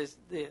universe says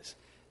this?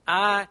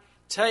 I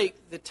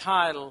take the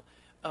title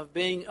of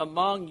being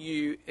among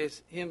you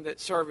as him that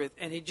serveth.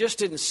 And He just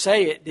didn't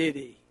say it, did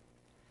He?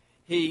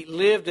 He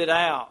lived it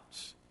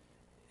out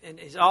in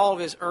all of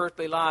His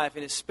earthly life,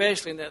 and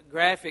especially in that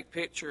graphic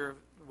picture of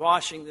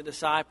washing the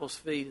disciples'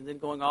 feet and then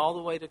going all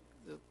the way to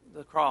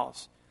the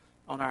cross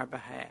on our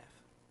behalf.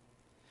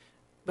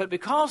 But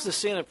because the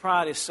sin of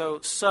pride is so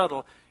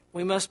subtle,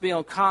 we must be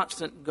on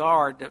constant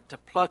guard to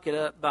pluck it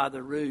up by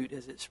the root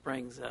as it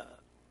springs up.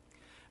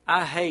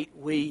 I hate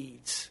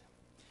weeds.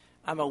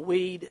 I'm a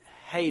weed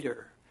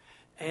hater.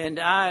 And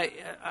I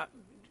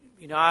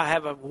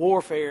have a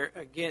warfare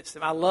against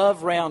them. I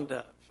love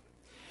Roundup.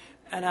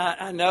 And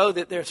I know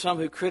that there are some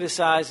who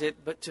criticize it,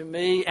 but to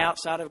me,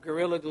 outside of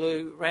Gorilla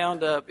Glue,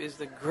 Roundup is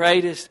the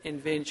greatest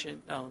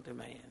invention known to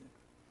man.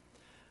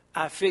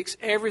 I fix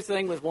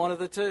everything with one of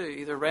the two,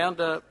 either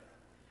Roundup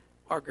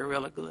or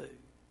Gorilla Glue.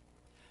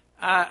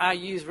 I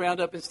use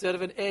Roundup instead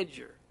of an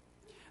edger.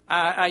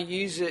 I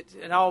use it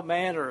in all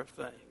manner of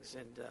things,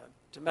 and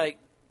to make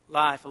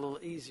life a little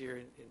easier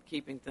in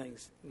keeping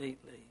things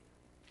neatly.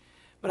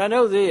 But I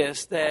know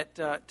this, that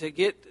to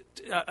get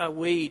a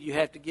weed, you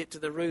have to get to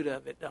the root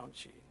of it,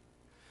 don't you?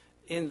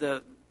 In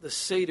the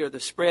cedar, the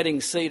spreading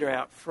cedar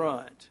out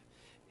front,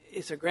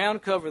 it's a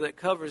ground cover that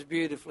covers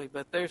beautifully,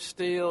 but there's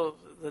still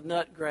the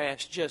nut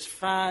grass just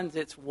finds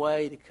its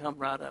way to come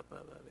right up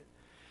above it.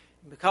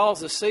 Because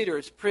the cedar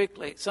is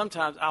prickly,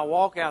 sometimes I'll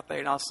walk out there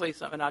and I'll see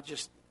something, and I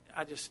just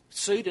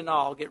suit and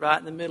all get right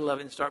in the middle of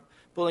it and start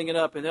pulling it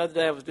up. And the other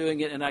day I was doing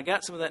it, and I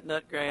got some of that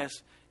nut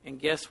grass, and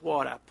guess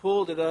what? I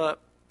pulled it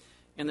up,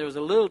 and there was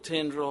a little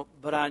tendril,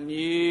 but I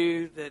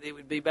knew that it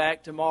would be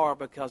back tomorrow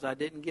because I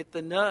didn't get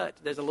the nut.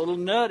 There's a little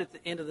nut at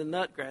the end of the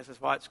nut grass.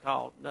 That's why it's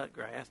called nut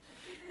grass.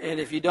 And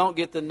if you don't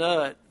get the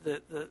nut,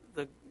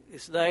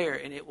 it's there,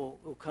 and it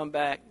will come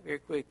back very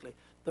quickly.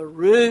 The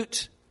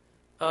root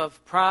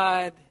of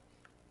pride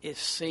is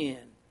sin,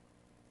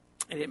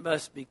 and it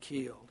must be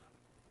killed.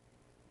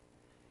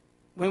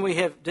 When we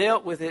have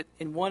dealt with it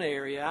in one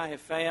area, I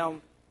have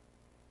found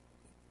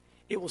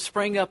it will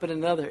spring up in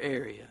another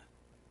area.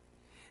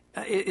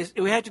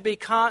 We have to be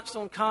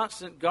on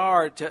constant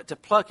guard to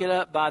pluck it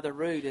up by the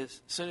root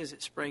as soon as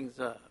it springs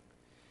up.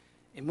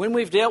 And when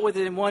we've dealt with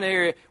it in one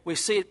area, we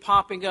see it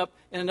popping up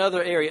in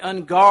another area,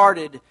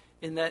 unguarded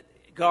in that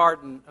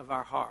garden of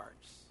our hearts.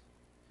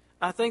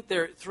 I think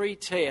there are 3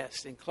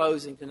 tests in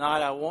closing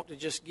tonight. I want to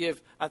just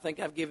I think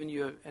I've given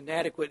you an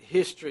adequate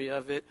history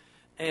of it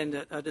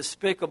and a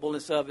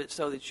despicableness of it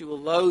so that you will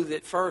loathe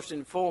it first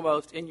and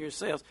foremost in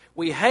yourselves.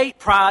 We hate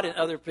pride in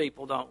other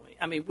people, don't we?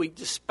 I mean, we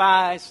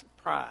despise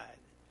pride.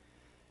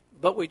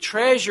 But we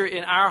treasure it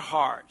in our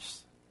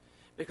hearts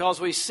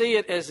because we see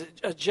it as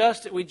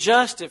we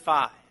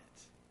justify it.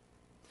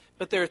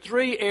 But there are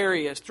 3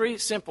 areas, 3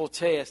 simple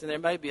tests, and there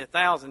may be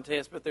 1,000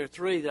 tests, but there are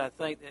 3 that I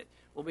think that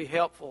will be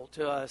helpful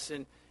to us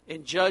in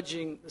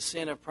judging the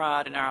sin of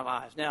pride in our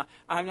lives. Now,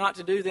 I'm not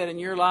to do that in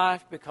your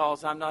life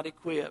because I'm not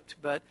equipped,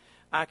 but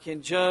I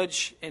can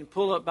judge and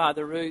pull up by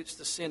the roots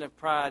the sin of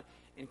pride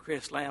in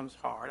Chris Lamb's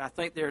heart. I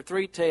think there are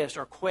 3 tests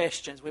or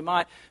questions. We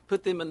might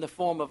put them in the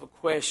form of a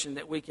question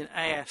that we can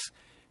ask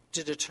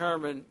to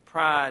determine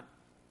pride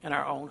in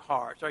our own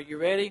hearts. Are you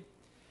ready?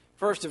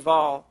 First of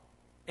all,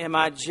 am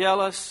I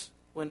jealous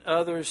when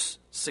others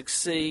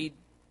succeed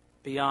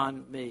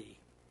beyond me?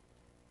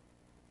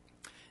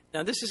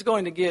 Now, this is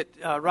going to get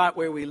right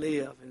where we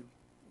live and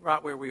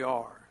right where we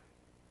are.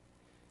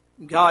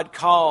 God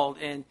called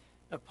and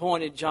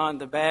appointed John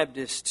the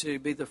Baptist to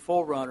be the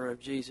forerunner of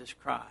Jesus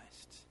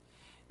Christ,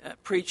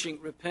 preaching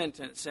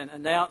repentance and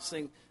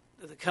announcing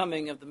the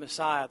coming of the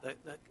Messiah.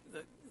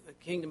 The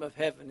kingdom of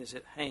heaven is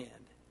at hand.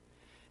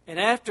 And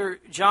after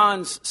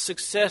John's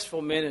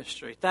successful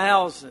ministry,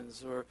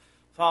 thousands were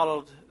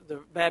followed the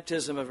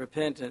baptism of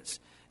repentance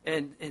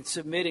and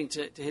submitting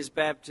to his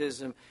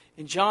baptism.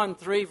 In John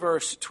 3,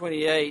 verse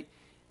 28,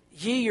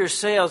 ye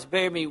yourselves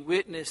bear me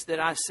witness that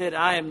I said,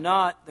 I am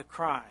not the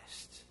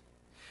Christ,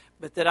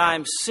 but that I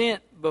am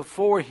sent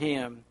before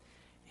him.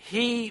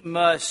 He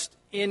must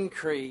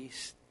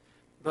increase,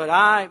 but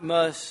I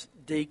must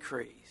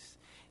decrease.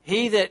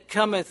 He that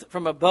cometh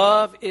from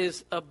above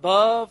is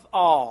above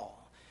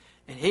all,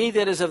 and he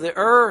that is of the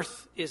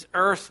earth is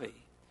earthy,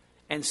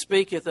 and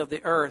speaketh of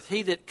the earth.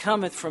 He that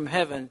cometh from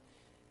heaven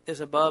is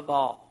above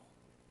all.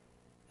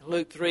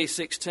 Luke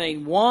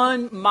 3:16,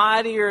 one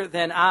mightier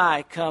than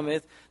I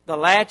cometh, the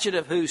latchet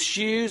of whose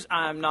shoes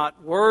I am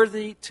not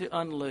worthy to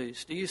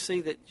unloose. Do you see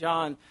that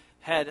John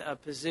had a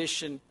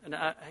position, and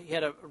he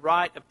had a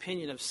right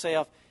opinion of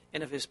self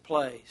and of his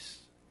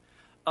place?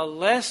 A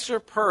lesser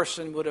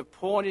person would have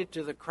pointed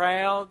to the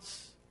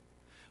crowds,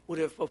 would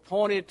have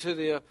pointed to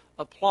the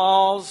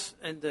applause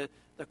and the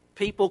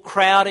people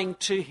crowding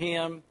to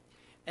him,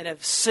 and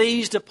have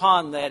seized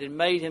upon that and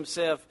made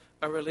himself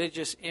a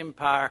religious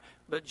empire.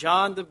 But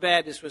John the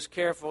Baptist was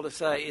careful to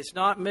say, it's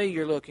not me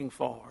you're looking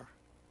for.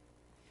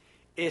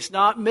 It's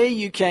not me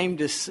you came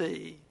to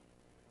see.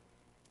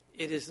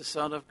 It is the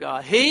Son of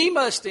God. He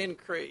must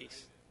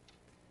increase,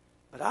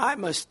 but I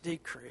must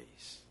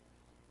decrease.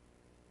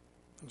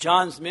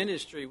 John's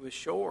ministry was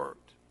short.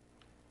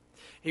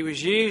 He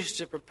was used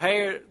to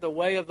prepare the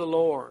way of the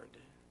Lord.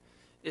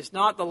 It's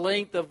not the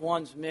length of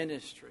one's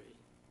ministry,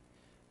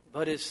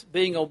 but it's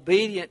being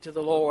obedient to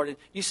the Lord. And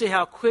you see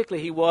how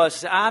quickly he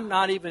was. I'm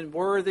not even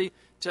worthy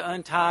to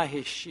untie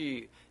his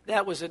shoe.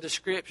 That was a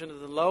description of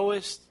the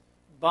lowest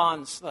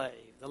bond slave,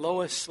 the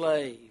lowest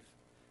slave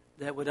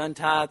that would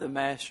untie the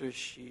master's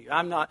shoe.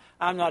 I'm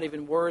not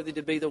even worthy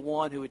to be the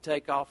one who would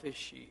take off his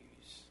shoes.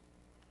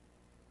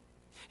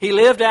 He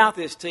lived out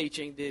this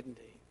teaching, didn't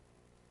he?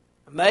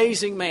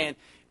 Amazing man.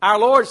 Our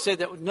Lord said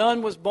that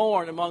none was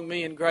born among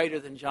men greater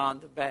than John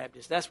the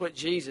Baptist. That's what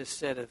Jesus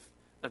said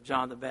of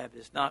John the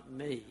Baptist, not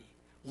me.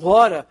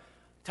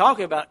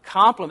 Talking about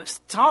compliments.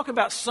 Talk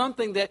about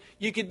something that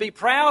you could be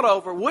proud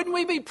over. Wouldn't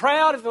we be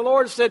proud if the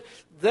Lord said,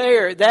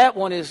 that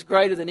one is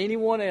greater than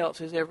anyone else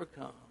who's ever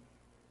come?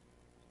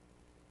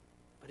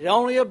 But it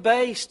only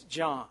abased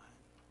John.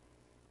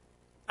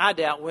 I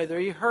doubt whether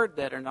he heard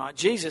that or not.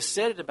 Jesus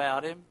said it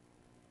about him.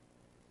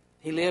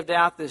 He lived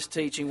out this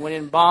teaching when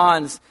in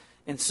bonds,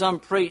 and some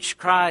preached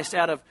Christ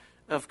out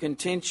of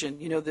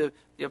contention. You know, the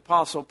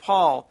Apostle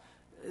Paul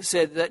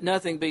said that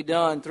nothing be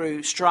done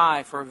through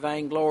strife or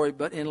vainglory,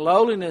 but in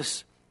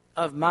lowliness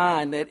of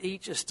mind that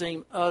each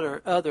esteem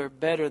other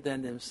better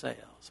than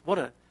themselves. What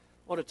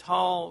a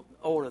tall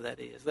order that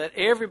is. That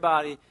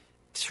everybody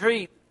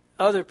treat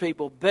other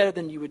people better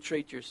than you would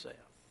treat yourself.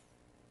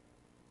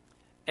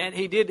 And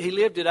he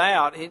lived it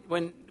out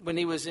when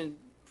he was in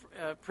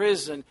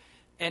prison.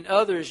 And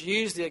others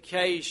use the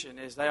occasion,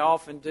 as they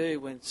often do,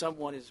 when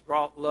someone is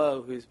brought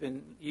low who's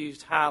been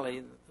used highly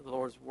in the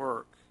Lord's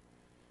work.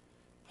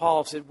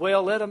 Paul said,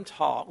 well, let them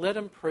talk, let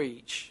them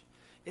preach.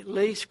 At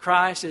least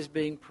Christ is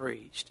being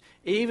preached.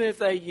 Even if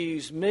they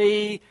use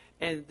me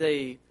and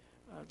the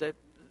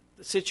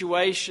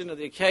situation or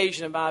the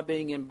occasion of my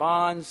being in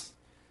bonds,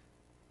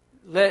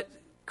 let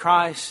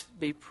Christ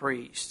be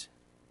preached.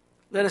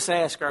 Let us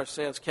ask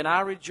ourselves, can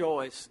I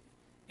rejoice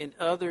in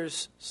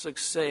others'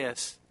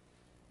 success,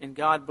 in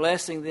God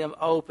blessing them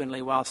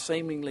openly while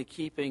seemingly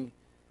keeping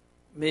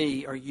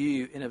me or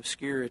you in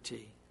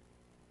obscurity?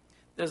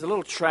 There's a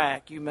little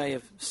track, you may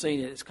have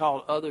seen it. It's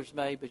called Others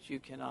May, But You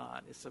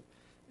Cannot.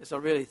 It's a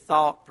really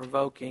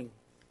thought-provoking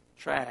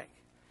track.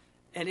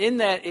 And in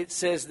that it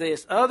says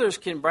this: others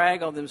can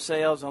brag on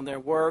themselves, on their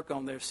work,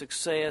 on their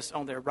success,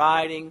 on their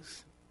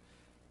writings,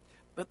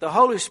 but the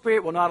Holy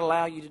Spirit will not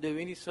allow you to do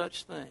any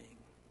such thing.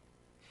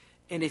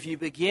 And if you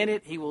begin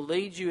it, He will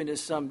lead you into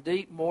some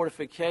deep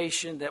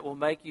mortification that will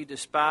make you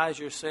despise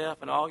yourself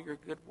and all your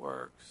good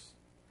works.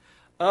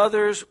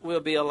 Others will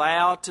be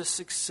allowed to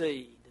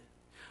succeed,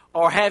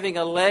 or having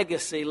a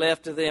legacy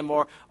left to them,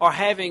 or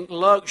having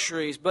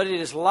luxuries. But it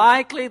is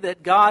likely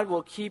that God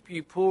will keep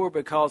you poor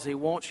because He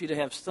wants you to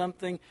have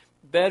something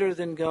better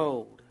than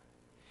gold.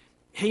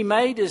 He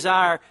may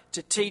desire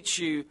to teach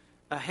you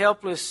a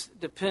helpless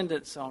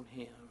dependence on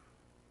Him,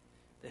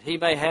 that He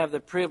may have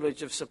the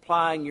privilege of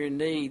supplying your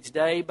needs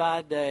day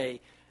by day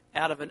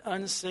out of an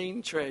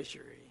unseen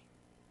treasury.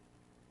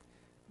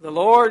 The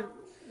Lord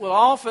will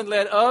often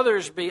let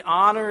others be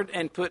honored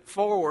and put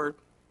forward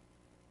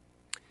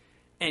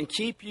and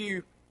keep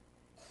you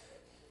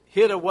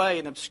hid away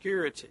in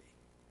obscurity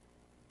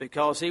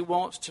because He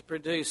wants to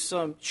produce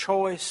some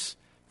choice,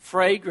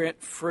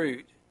 fragrant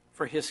fruit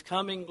for His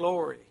coming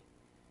glory,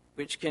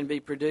 which can be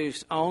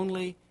produced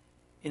only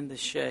in the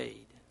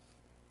shade.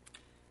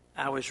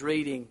 I was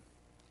reading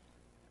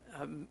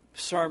a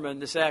sermon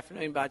this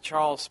afternoon by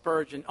Charles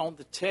Spurgeon on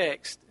the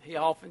text. He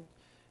often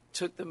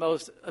took the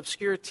most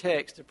obscure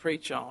text to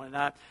preach on.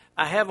 And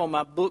I have on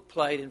my book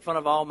plate in front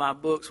of all my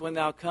books, "When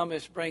thou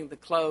comest, bring the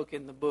cloak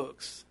and the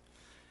books."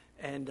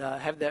 And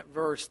have that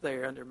verse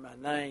there under my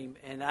name.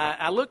 And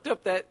I looked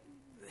up that,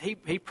 he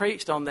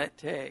preached on that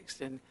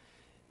text, and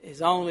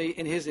is only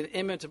in his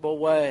inimitable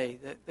way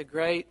that the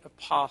great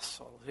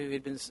apostle who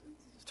had been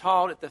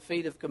taught at the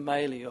feet of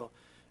Gamaliel.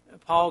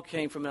 Paul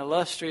came from an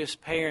illustrious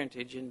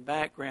parentage and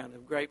background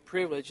of great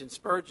privilege, and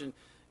Spurgeon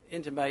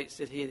intimates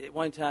that he had at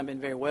one time been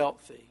very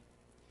wealthy,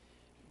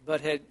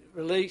 but had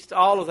released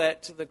all of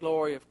that to the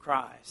glory of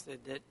Christ.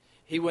 That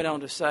he went on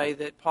to say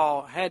that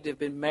Paul had to have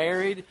been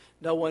married.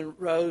 No one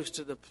rose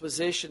to the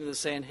position of the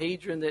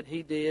Sanhedrin that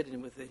he did,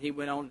 and with it, he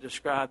went on to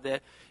describe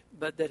that,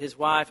 but that his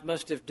wife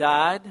must have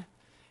died,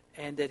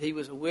 and that he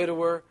was a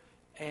widower,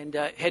 and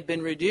had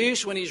been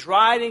reduced when he's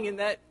riding in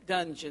that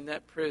dungeon,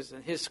 that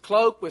prison. His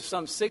cloak was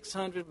some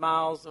 600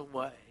 miles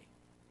away.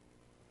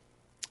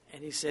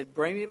 And he said,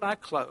 "Bring me my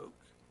cloak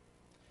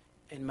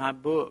and my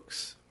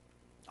books."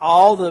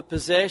 All the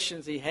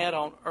possessions he had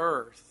on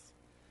earth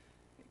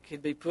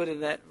could be put in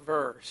that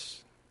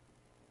verse.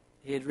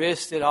 He had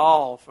risked it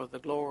all for the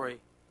glory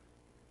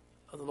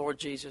of the Lord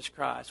Jesus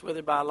Christ,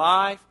 whether by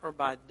life or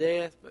by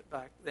death, but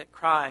by that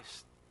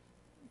Christ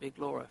be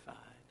glorified.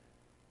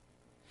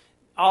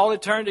 All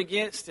had turned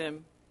against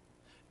him.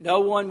 No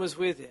one was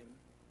with him.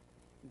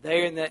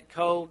 There in that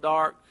cold,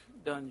 dark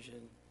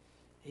dungeon,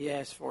 he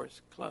asked for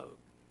his cloak.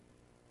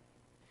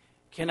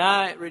 Can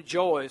I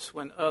rejoice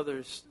when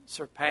others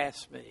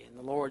surpass me and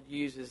the Lord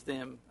uses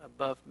them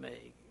above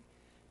me?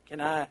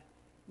 Can I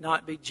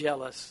not be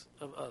jealous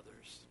of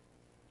others?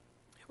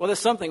 Well,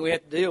 that's something we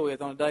have to deal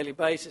with on a daily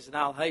basis, and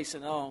I'll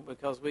hasten on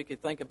because we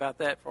could think about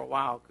that for a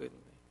while, couldn't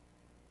we?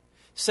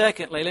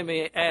 Secondly, let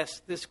me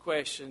ask this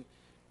question.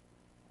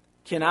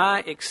 Can I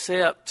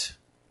accept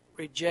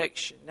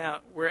rejection?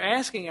 Now, we're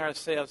asking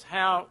ourselves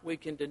how we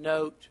can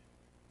denote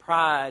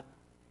pride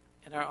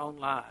in our own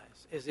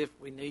lives, as if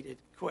we needed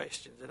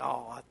questions at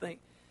all. I think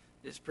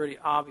it's pretty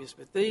obvious,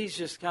 but these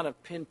just kind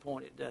of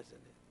pinpoint it, doesn't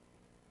it?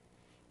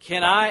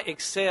 Can I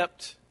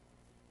accept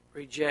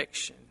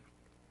rejection?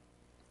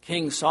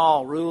 King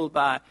Saul, ruled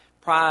by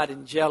pride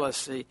and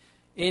jealousy,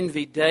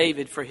 envied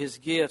David for his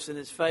gifts and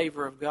his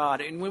favor of God.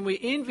 And when we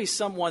envy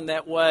someone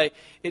that way,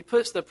 it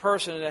puts the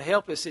person in a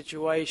helpless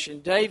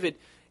situation. David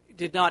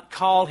did not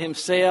call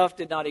himself,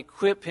 did not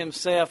equip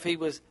himself. He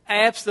was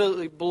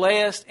absolutely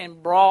blessed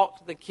and brought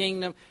to the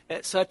kingdom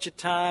at such a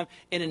time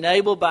and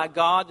enabled by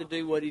God to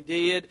do what he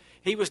did.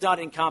 He was not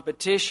in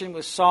competition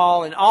with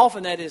Saul, and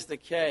often that is the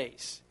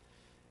case.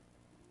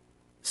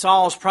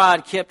 Saul's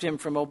pride kept him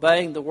from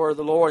obeying the word of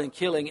the Lord and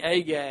killing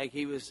Agag.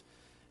 He was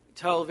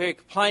told very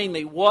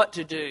plainly what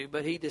to do,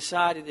 but he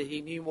decided that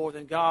he knew more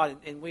than God.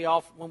 And we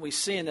often, when we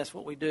sin, that's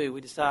what we do.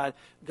 We decide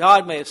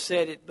God may have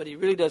said it, but he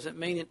really doesn't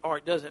mean it, or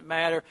it doesn't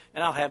matter,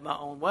 and I'll have my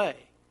own way.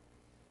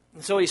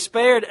 And so he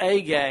spared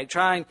Agag,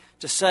 trying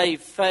to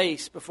save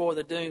face before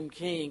the doomed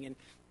king, and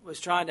was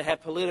trying to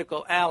have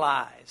political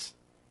allies.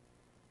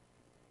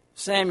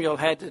 Samuel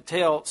had to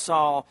tell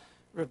Saul,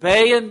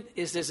 rebellion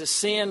is as a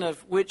sin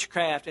of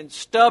witchcraft, and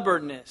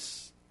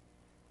stubbornness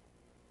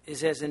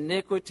is as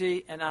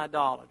iniquity and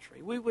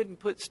idolatry. We wouldn't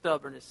put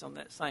stubbornness on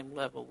that same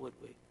level, would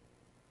we?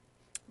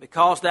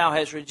 Because thou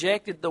hast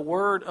rejected the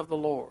word of the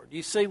Lord.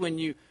 You see, when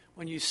you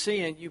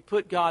sin, you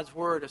put God's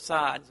word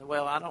aside and say,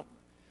 well,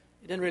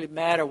 it doesn't really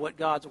matter what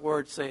God's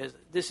word says.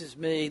 This is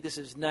me, this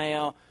is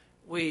now.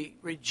 We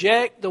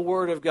reject the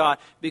word of God.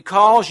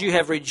 Because you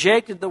have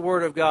rejected the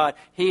word of God,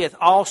 he hath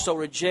also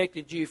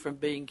rejected you from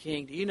being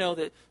king. Do you know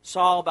that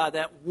Saul, by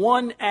that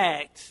one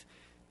act,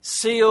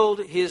 sealed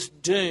his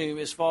doom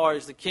as far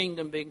as the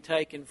kingdom being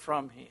taken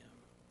from him?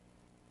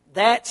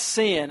 That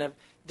sin of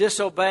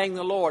disobeying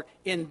the Lord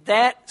in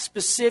that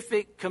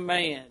specific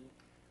command.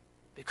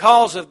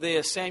 Because of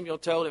this, Samuel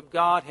told him,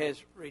 God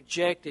has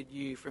rejected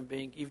you from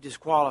being, you've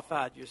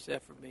disqualified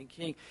yourself from being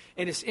king.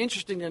 And it's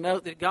interesting to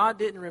note that God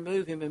didn't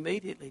remove him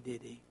immediately,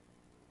 did he?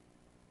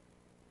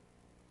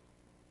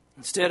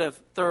 Instead of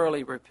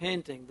thoroughly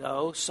repenting,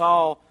 though,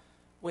 Saul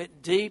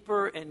went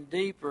deeper and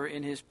deeper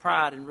in his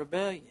pride and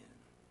rebellion.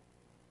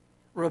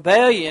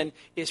 Rebellion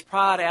is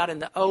pride out in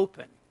the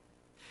open.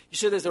 You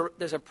see,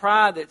 there's a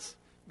pride that's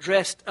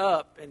dressed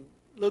up and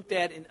looked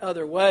at in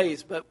other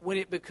ways, but when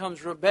it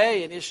becomes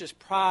rebellion, it's just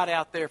pride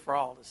out there for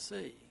all to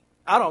see.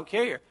 I don't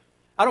care.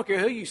 I don't care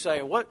who you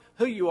say or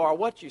who you are,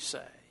 what you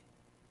say.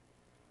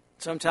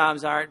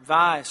 Sometimes our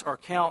advice or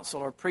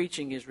counsel or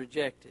preaching is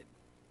rejected.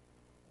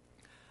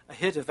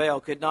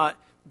 Ahithophel could not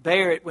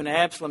bear it when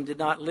Absalom did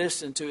not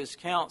listen to his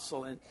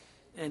counsel,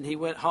 and he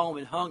went home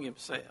and hung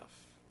himself.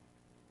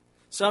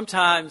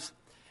 Sometimes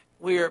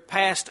we are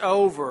passed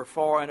over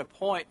for an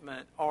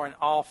appointment or an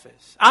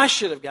office. I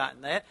should have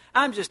gotten that.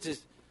 I'm just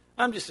as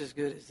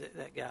good as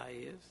that guy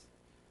is.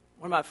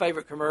 One of my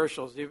favorite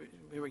commercials, you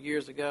remember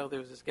years ago, there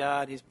was this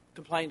guy, and he's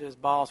complained to his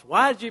boss,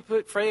 why did you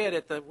put Fred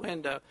at the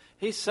window?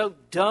 He's so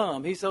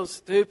dumb. He's so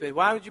stupid.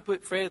 Why would you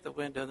put Fred at the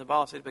window? And the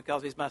boss said,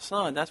 because he's my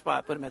son. That's why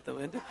I put him at the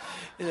window.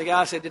 And the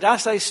guy said, did I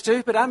say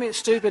stupid? I meant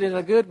stupid in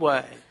a good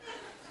way.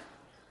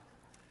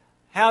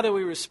 How do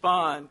we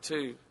respond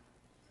to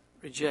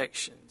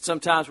rejection?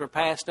 Sometimes we're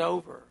passed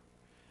over,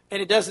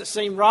 and it doesn't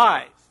seem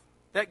right.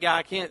 That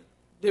guy can't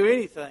do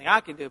anything. I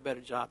can do a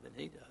better job than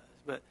he does.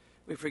 But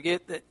we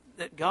forget that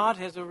God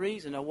has a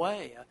reason, a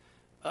way,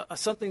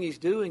 something He's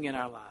doing in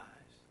our lives.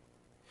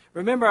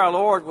 Remember, our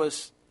Lord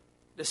was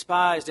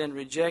despised and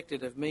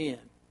rejected of men,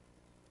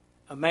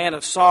 a man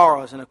of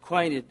sorrows and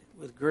acquainted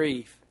with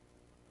grief.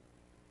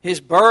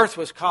 His birth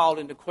was called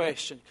into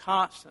question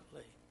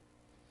constantly.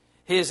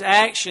 His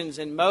actions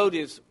and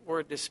motives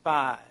were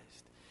despised.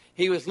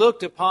 He was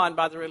looked upon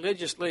by the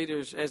religious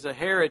leaders as a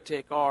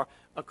heretic or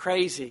a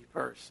crazy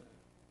person.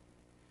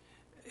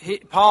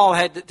 Paul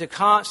had to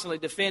constantly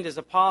defend his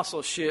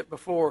apostleship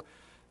before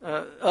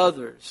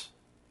others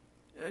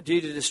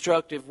due to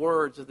destructive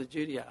words of the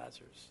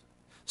Judaizers.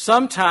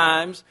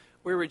 Sometimes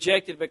we're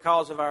rejected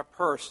because of our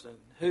person,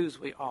 whose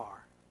we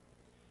are.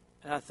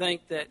 And I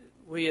think that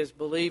we as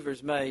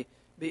believers may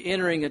be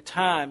entering a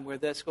time where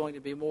that's going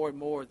to be more and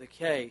more the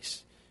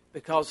case,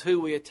 because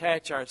who we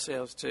attach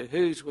ourselves to,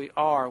 whose we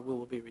are, we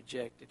will be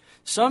rejected.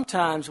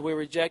 Sometimes we're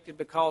rejected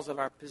because of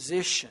our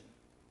position,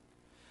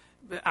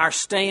 our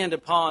stand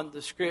upon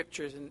the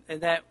Scriptures,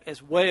 and that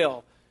as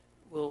well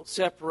will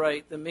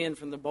separate the men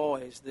from the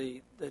boys,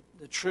 the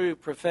true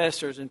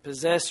professors and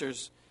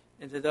possessors,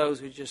 into those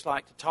who just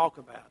like to talk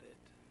about it.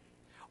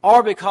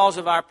 Or because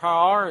of our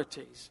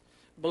priorities.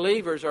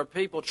 Believers are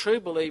people, true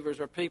believers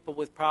are people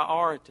with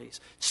priorities.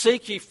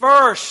 Seek ye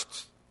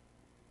first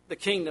the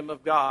kingdom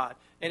of God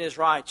and His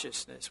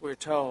righteousness, we're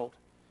told.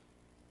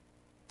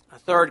 A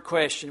third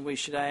question we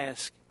should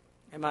ask,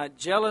 am I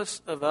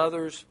jealous of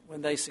others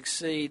when they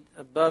succeed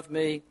above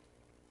me?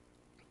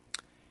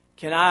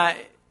 Can I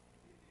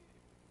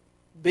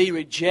be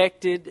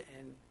rejected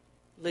and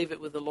leave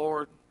it with the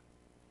Lord?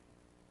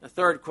 A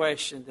third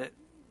question that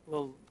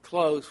we'll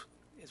close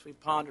as we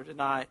ponder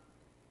tonight.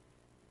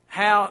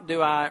 How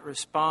do I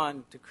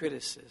respond to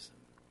criticism?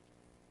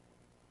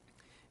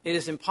 It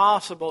is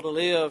impossible to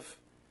live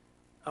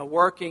a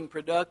working,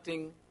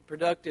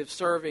 productive,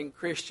 serving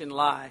Christian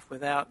life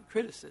without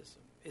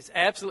criticism. It's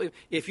absolutely.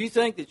 If you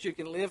think that you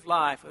can live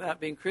life without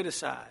being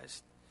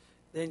criticized,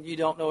 then you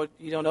don't know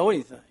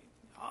anything.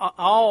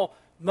 All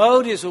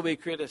motives will be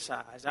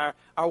criticized.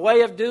 Our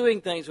way of doing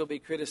things will be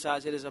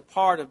criticized. It is a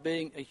part of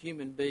being a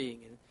human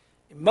being.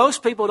 And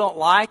most people don't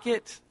like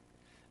it,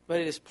 but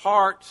it is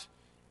part,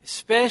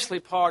 especially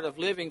part of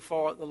living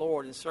for the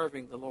Lord and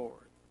serving the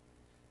Lord.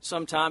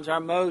 Sometimes our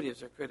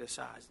motives are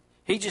criticized.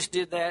 He just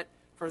did that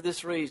for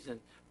this reason.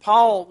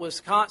 Paul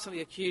was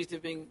constantly accused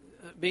of being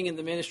in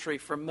the ministry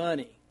for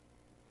money.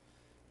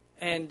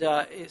 And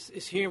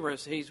it's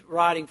humorous. He's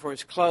writing for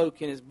his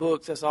cloak and his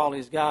books. That's all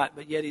he's got.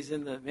 But yet he's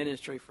in the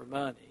ministry for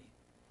money.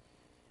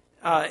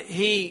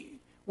 He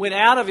went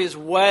out of his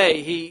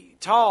way. He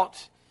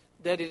taught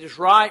that it is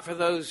right for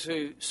those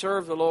who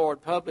serve the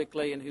Lord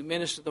publicly and who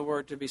minister the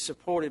word to be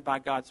supported by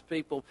God's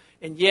people.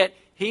 And yet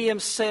he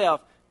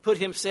himself put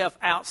himself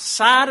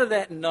outside of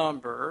that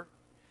number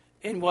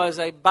and was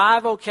a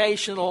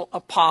bivocational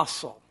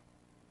apostle.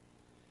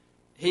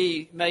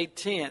 He made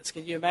tents.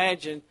 Can you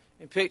imagine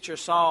and picture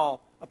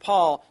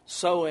Paul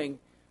sewing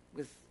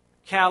with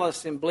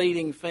calloused and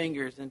bleeding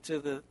fingers into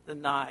the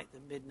night,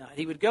 the midnight?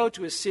 He would go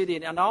to a city,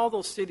 and in all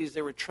those cities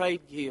there were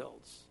trade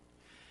guilds.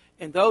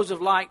 And those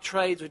of like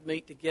trades would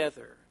meet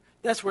together.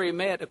 That's where he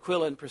met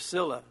Aquila and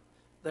Priscilla.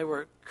 They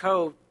were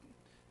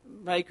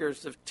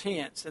co-makers of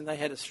tents, and they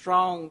had a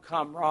strong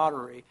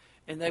camaraderie.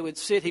 And they would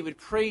sit, he would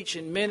preach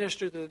and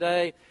minister to the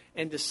day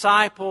and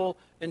disciple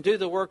and do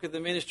the work of the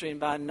ministry. And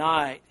by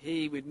night,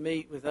 he would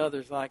meet with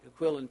others like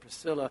Aquila and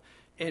Priscilla.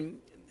 And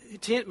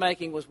tent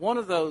making was one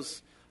of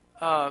those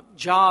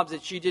jobs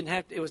that you didn't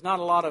have to, it was not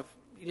a lot of,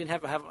 you didn't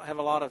have to have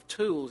a lot of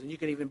tools. And you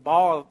could even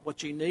borrow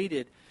what you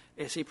needed,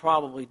 as he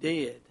probably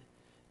did,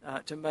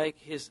 to make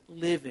his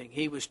living.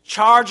 He was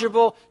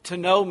chargeable to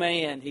no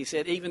man, he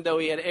said, even though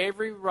he had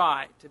every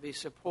right to be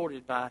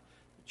supported by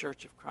the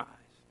Church of Christ.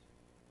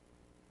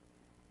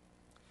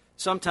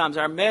 Sometimes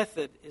our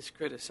method is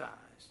criticized.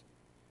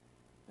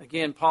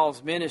 Again,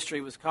 Paul's ministry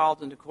was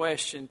called into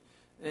question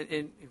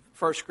in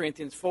 1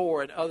 Corinthians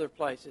 4 and other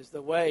places.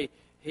 The way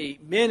he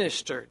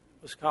ministered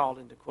was called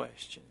into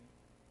question.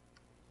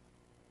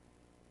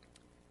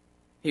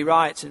 He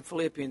writes in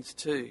Philippians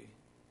 2,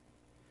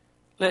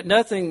 let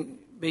nothing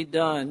be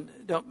done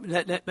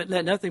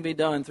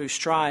through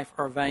strife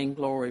or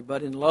vainglory,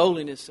 but in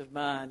lowliness of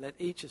mind let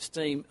each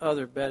esteem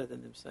other better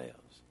than themselves.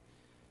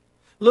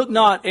 Look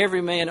not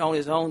every man on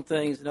his own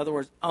things, in other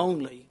words,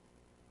 only,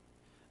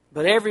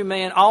 but every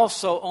man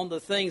also on the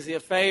things, the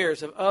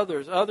affairs of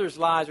others. Others'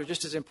 lives are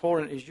just as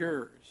important as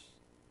yours.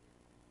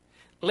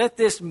 Let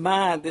this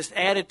mind, this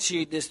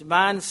attitude, this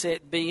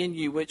mindset be in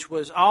you, which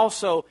was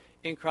also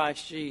in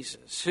Christ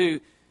Jesus, who,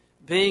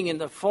 being in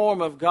the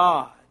form of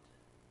God,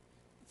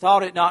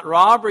 thought it not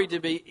robbery to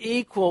be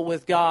equal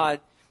with God,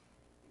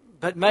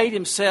 but made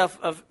himself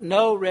of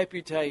no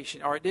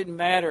reputation, or it didn't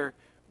matter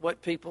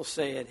what people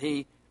said.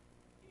 He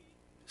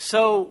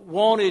so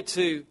wanted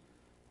to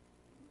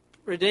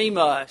redeem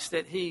us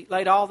that he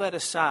laid all that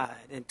aside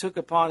and took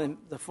upon him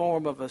the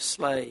form of a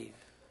slave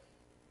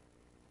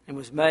and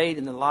was made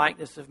in the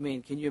likeness of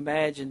men. Can you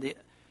imagine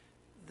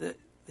the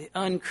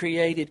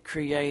uncreated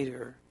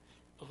Creator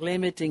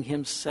limiting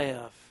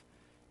himself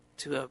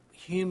to a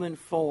human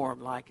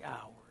form like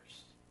ours?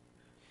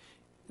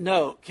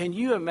 No, can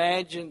you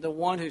imagine the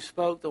one who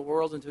spoke the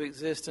world into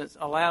existence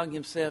allowing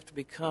himself to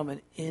become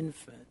an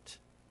infant?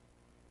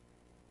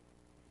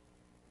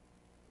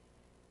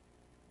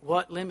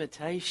 What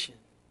limitation?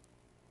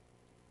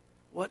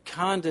 What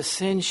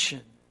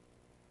condescension?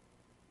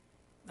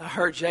 I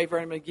heard J.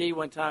 Vernon McGee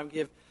one time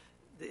give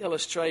the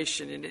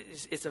illustration, and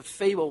it's a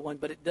feeble one,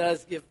 but it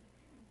does give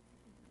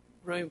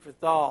room for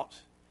thought.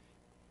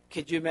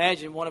 Could you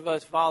imagine one of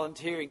us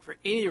volunteering for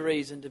any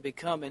reason to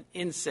become an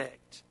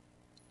insect?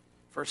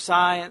 For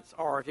science,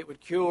 or if it would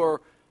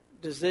cure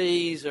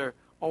disease or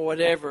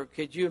whatever,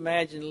 could you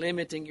imagine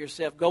limiting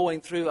yourself,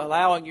 going through,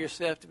 allowing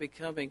yourself to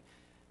becoming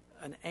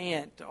an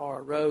ant or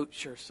a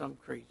roach or some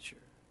creature?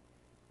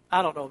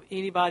 I don't know if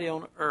anybody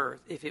on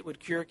earth, if it would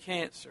cure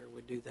cancer,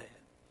 would do that.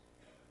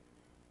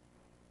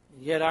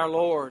 And yet our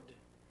Lord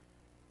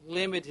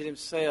limited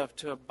himself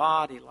to a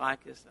body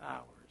like as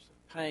ours,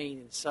 of pain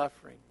and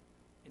suffering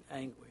and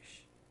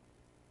anguish.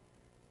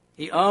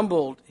 He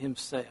humbled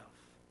himself.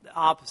 The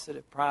opposite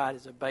of pride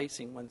is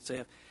abasing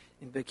oneself,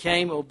 and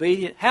became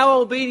obedient. How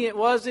obedient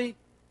was he?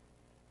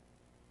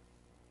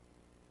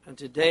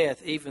 Unto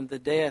death, even the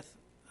death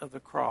of the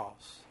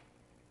cross.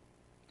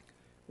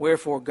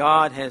 Wherefore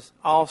God has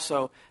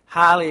also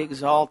highly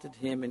exalted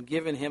him and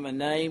given him a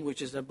name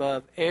which is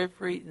above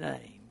every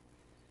name,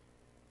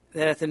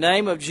 that at the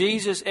name of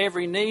Jesus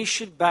every knee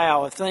should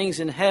bow, of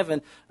things in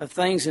heaven, of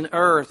things in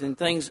earth, and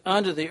things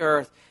under the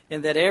earth,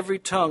 and that every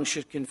tongue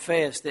should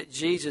confess that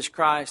Jesus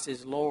Christ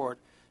is Lord,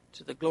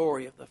 to the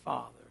glory of the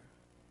Father.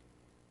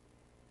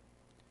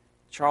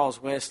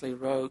 Charles Wesley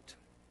wrote,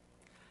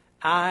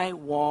 I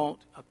want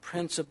a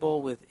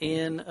principle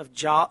within of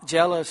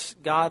jealous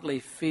godly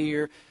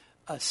fear,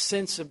 a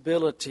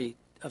sensibility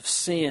of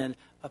sin,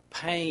 a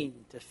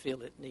pain to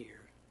feel it near.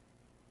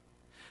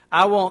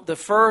 I want the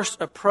first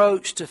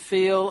approach to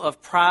feel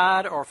of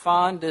pride or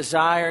fond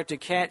desire to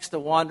catch the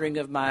wandering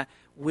of my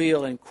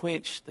will and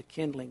quench the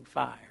kindling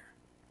fire.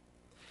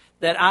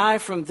 That I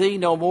from thee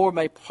no more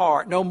may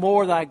part, no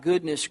more thy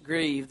goodness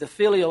grieve, the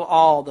filial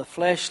awe, the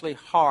fleshly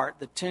heart,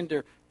 the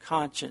tender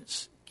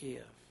conscience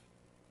give.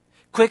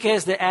 Quick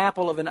as the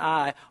apple of an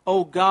eye,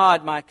 O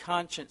God, my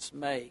conscience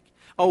make.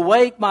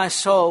 Awake my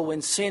soul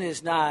when sin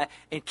is nigh,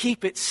 and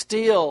keep it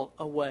still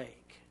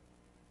awake.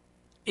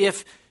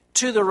 If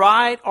to the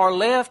right or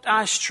left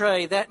I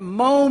stray, that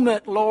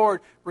moment,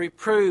 Lord,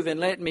 reprove, and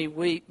let me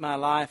weep my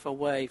life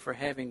away for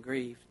having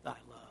grieved thy love.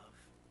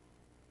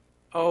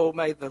 Oh,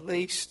 may the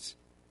least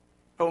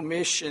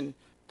omission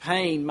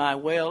pain my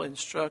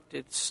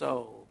well-instructed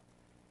soul,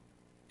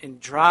 and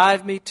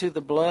drive me to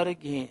the blood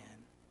again,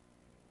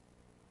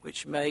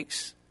 which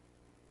makes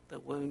the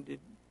wounded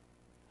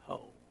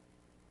whole.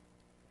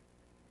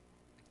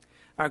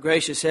 Our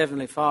gracious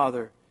Heavenly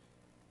Father,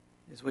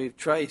 as we've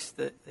traced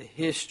the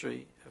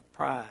history of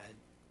pride,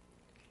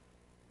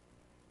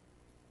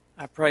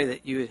 I pray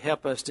that you would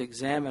help us to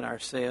examine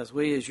ourselves.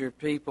 We as your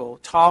people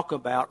talk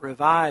about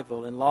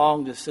revival and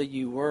long to see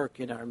you work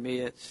in our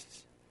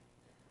midst.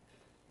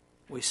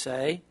 We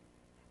say,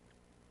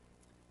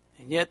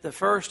 and yet the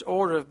first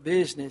order of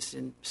business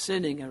in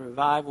sending a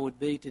revival would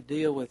be to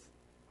deal with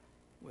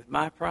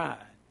my pride.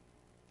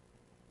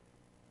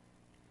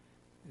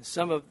 And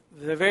some of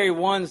the very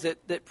ones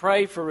that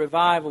pray for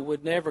revival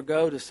would never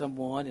go to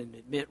someone and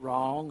admit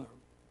wrong or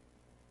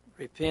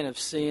repent of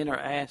sin or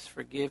ask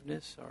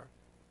forgiveness or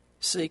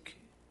seek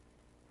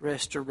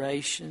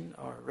restoration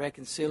or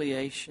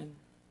reconciliation.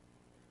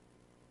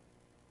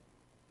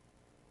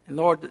 And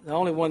Lord, the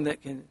only one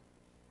that can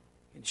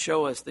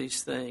show us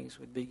these things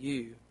would be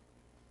you.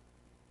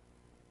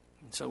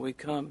 And so we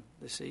come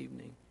this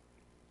evening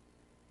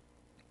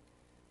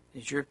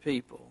as your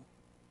people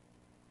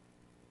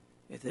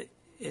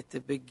at the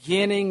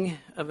beginning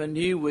of a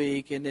new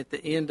week and at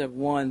the end of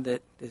one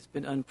that has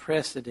been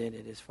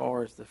unprecedented as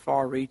far as the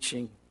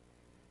far-reaching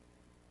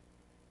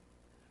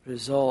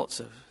results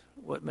of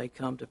what may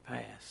come to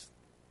pass.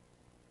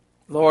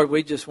 Lord,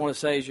 we just want to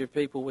say as your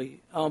people, we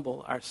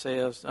humble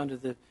ourselves under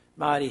the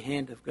mighty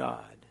hand of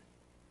God.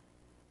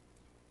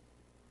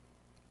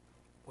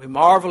 We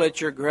marvel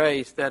at your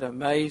grace, that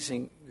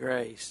amazing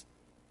grace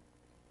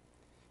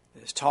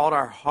that has taught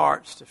our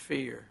hearts to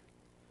fear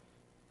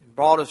and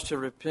brought us to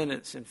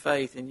repentance and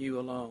faith in you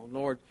alone.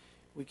 Lord,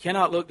 we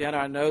cannot look down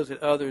our nose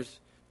at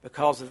others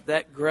because of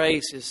that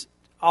grace is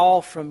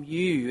all from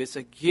you. It's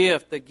a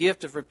gift. The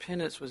gift of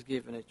repentance was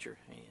given at your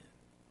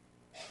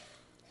hand.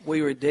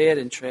 We were dead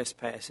in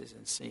trespasses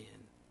and sin.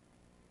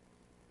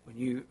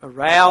 when you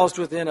aroused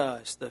within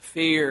us the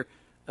fear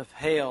of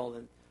hell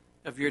and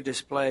of your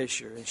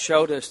displeasure and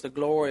showed us the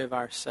glory of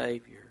our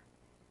Savior.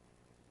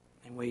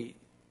 And we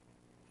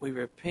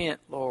repent,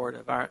 Lord,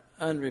 of our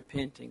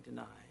unrepenting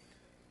tonight.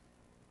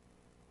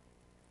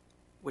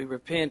 We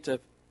repent of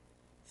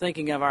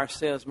thinking of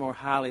ourselves more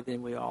highly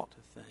than we ought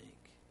to think.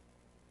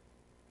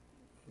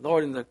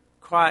 Lord, in the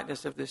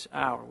quietness of this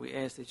hour, we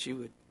ask that you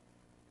would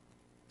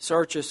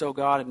search us, O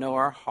God, and know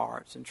our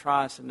hearts, and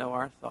try us to know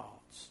our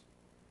thoughts.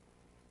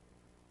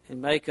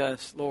 And make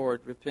us,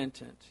 Lord,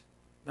 repentant.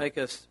 Make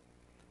us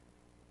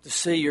to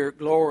see your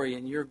glory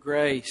and your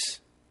grace.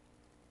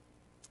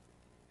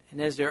 And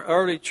as their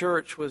early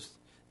church was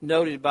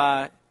noted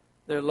by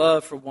their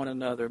love for one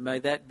another, may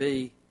that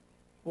be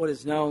what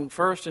is known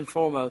first and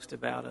foremost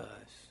about us.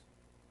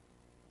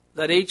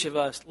 Let each of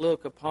us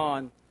look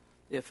upon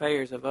the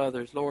affairs of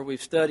others. Lord,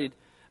 we've studied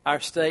our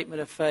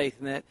statement of faith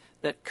and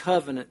that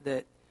covenant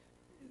that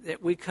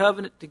we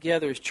covenant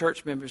together as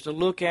church members to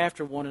look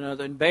after one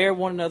another and bear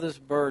one another's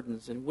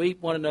burdens and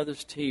weep one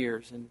another's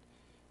tears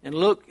and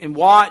look and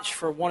watch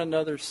for one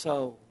another's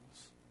souls.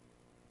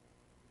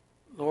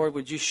 Lord,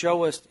 would you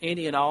show us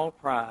any and all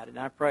pride? And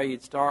I pray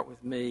you'd start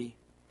with me.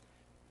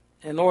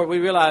 And Lord, we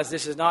realize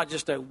this is not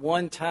just a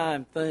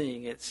one-time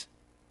thing. It's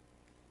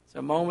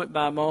a moment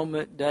by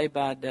moment, day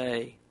by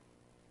day,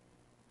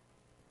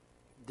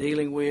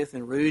 dealing with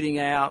and rooting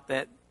out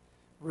that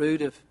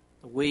root of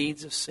the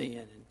weeds of sin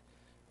and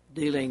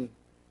dealing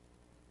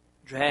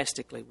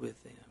drastically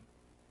with them.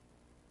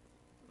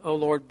 Oh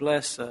Lord,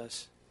 bless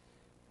us,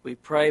 we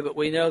pray, but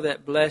we know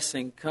that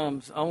blessing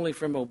comes only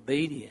from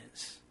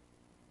obedience.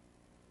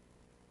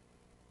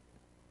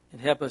 And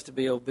help us to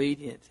be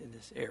obedient in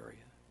this area.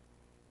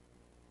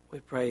 We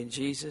pray in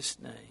Jesus'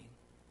 name.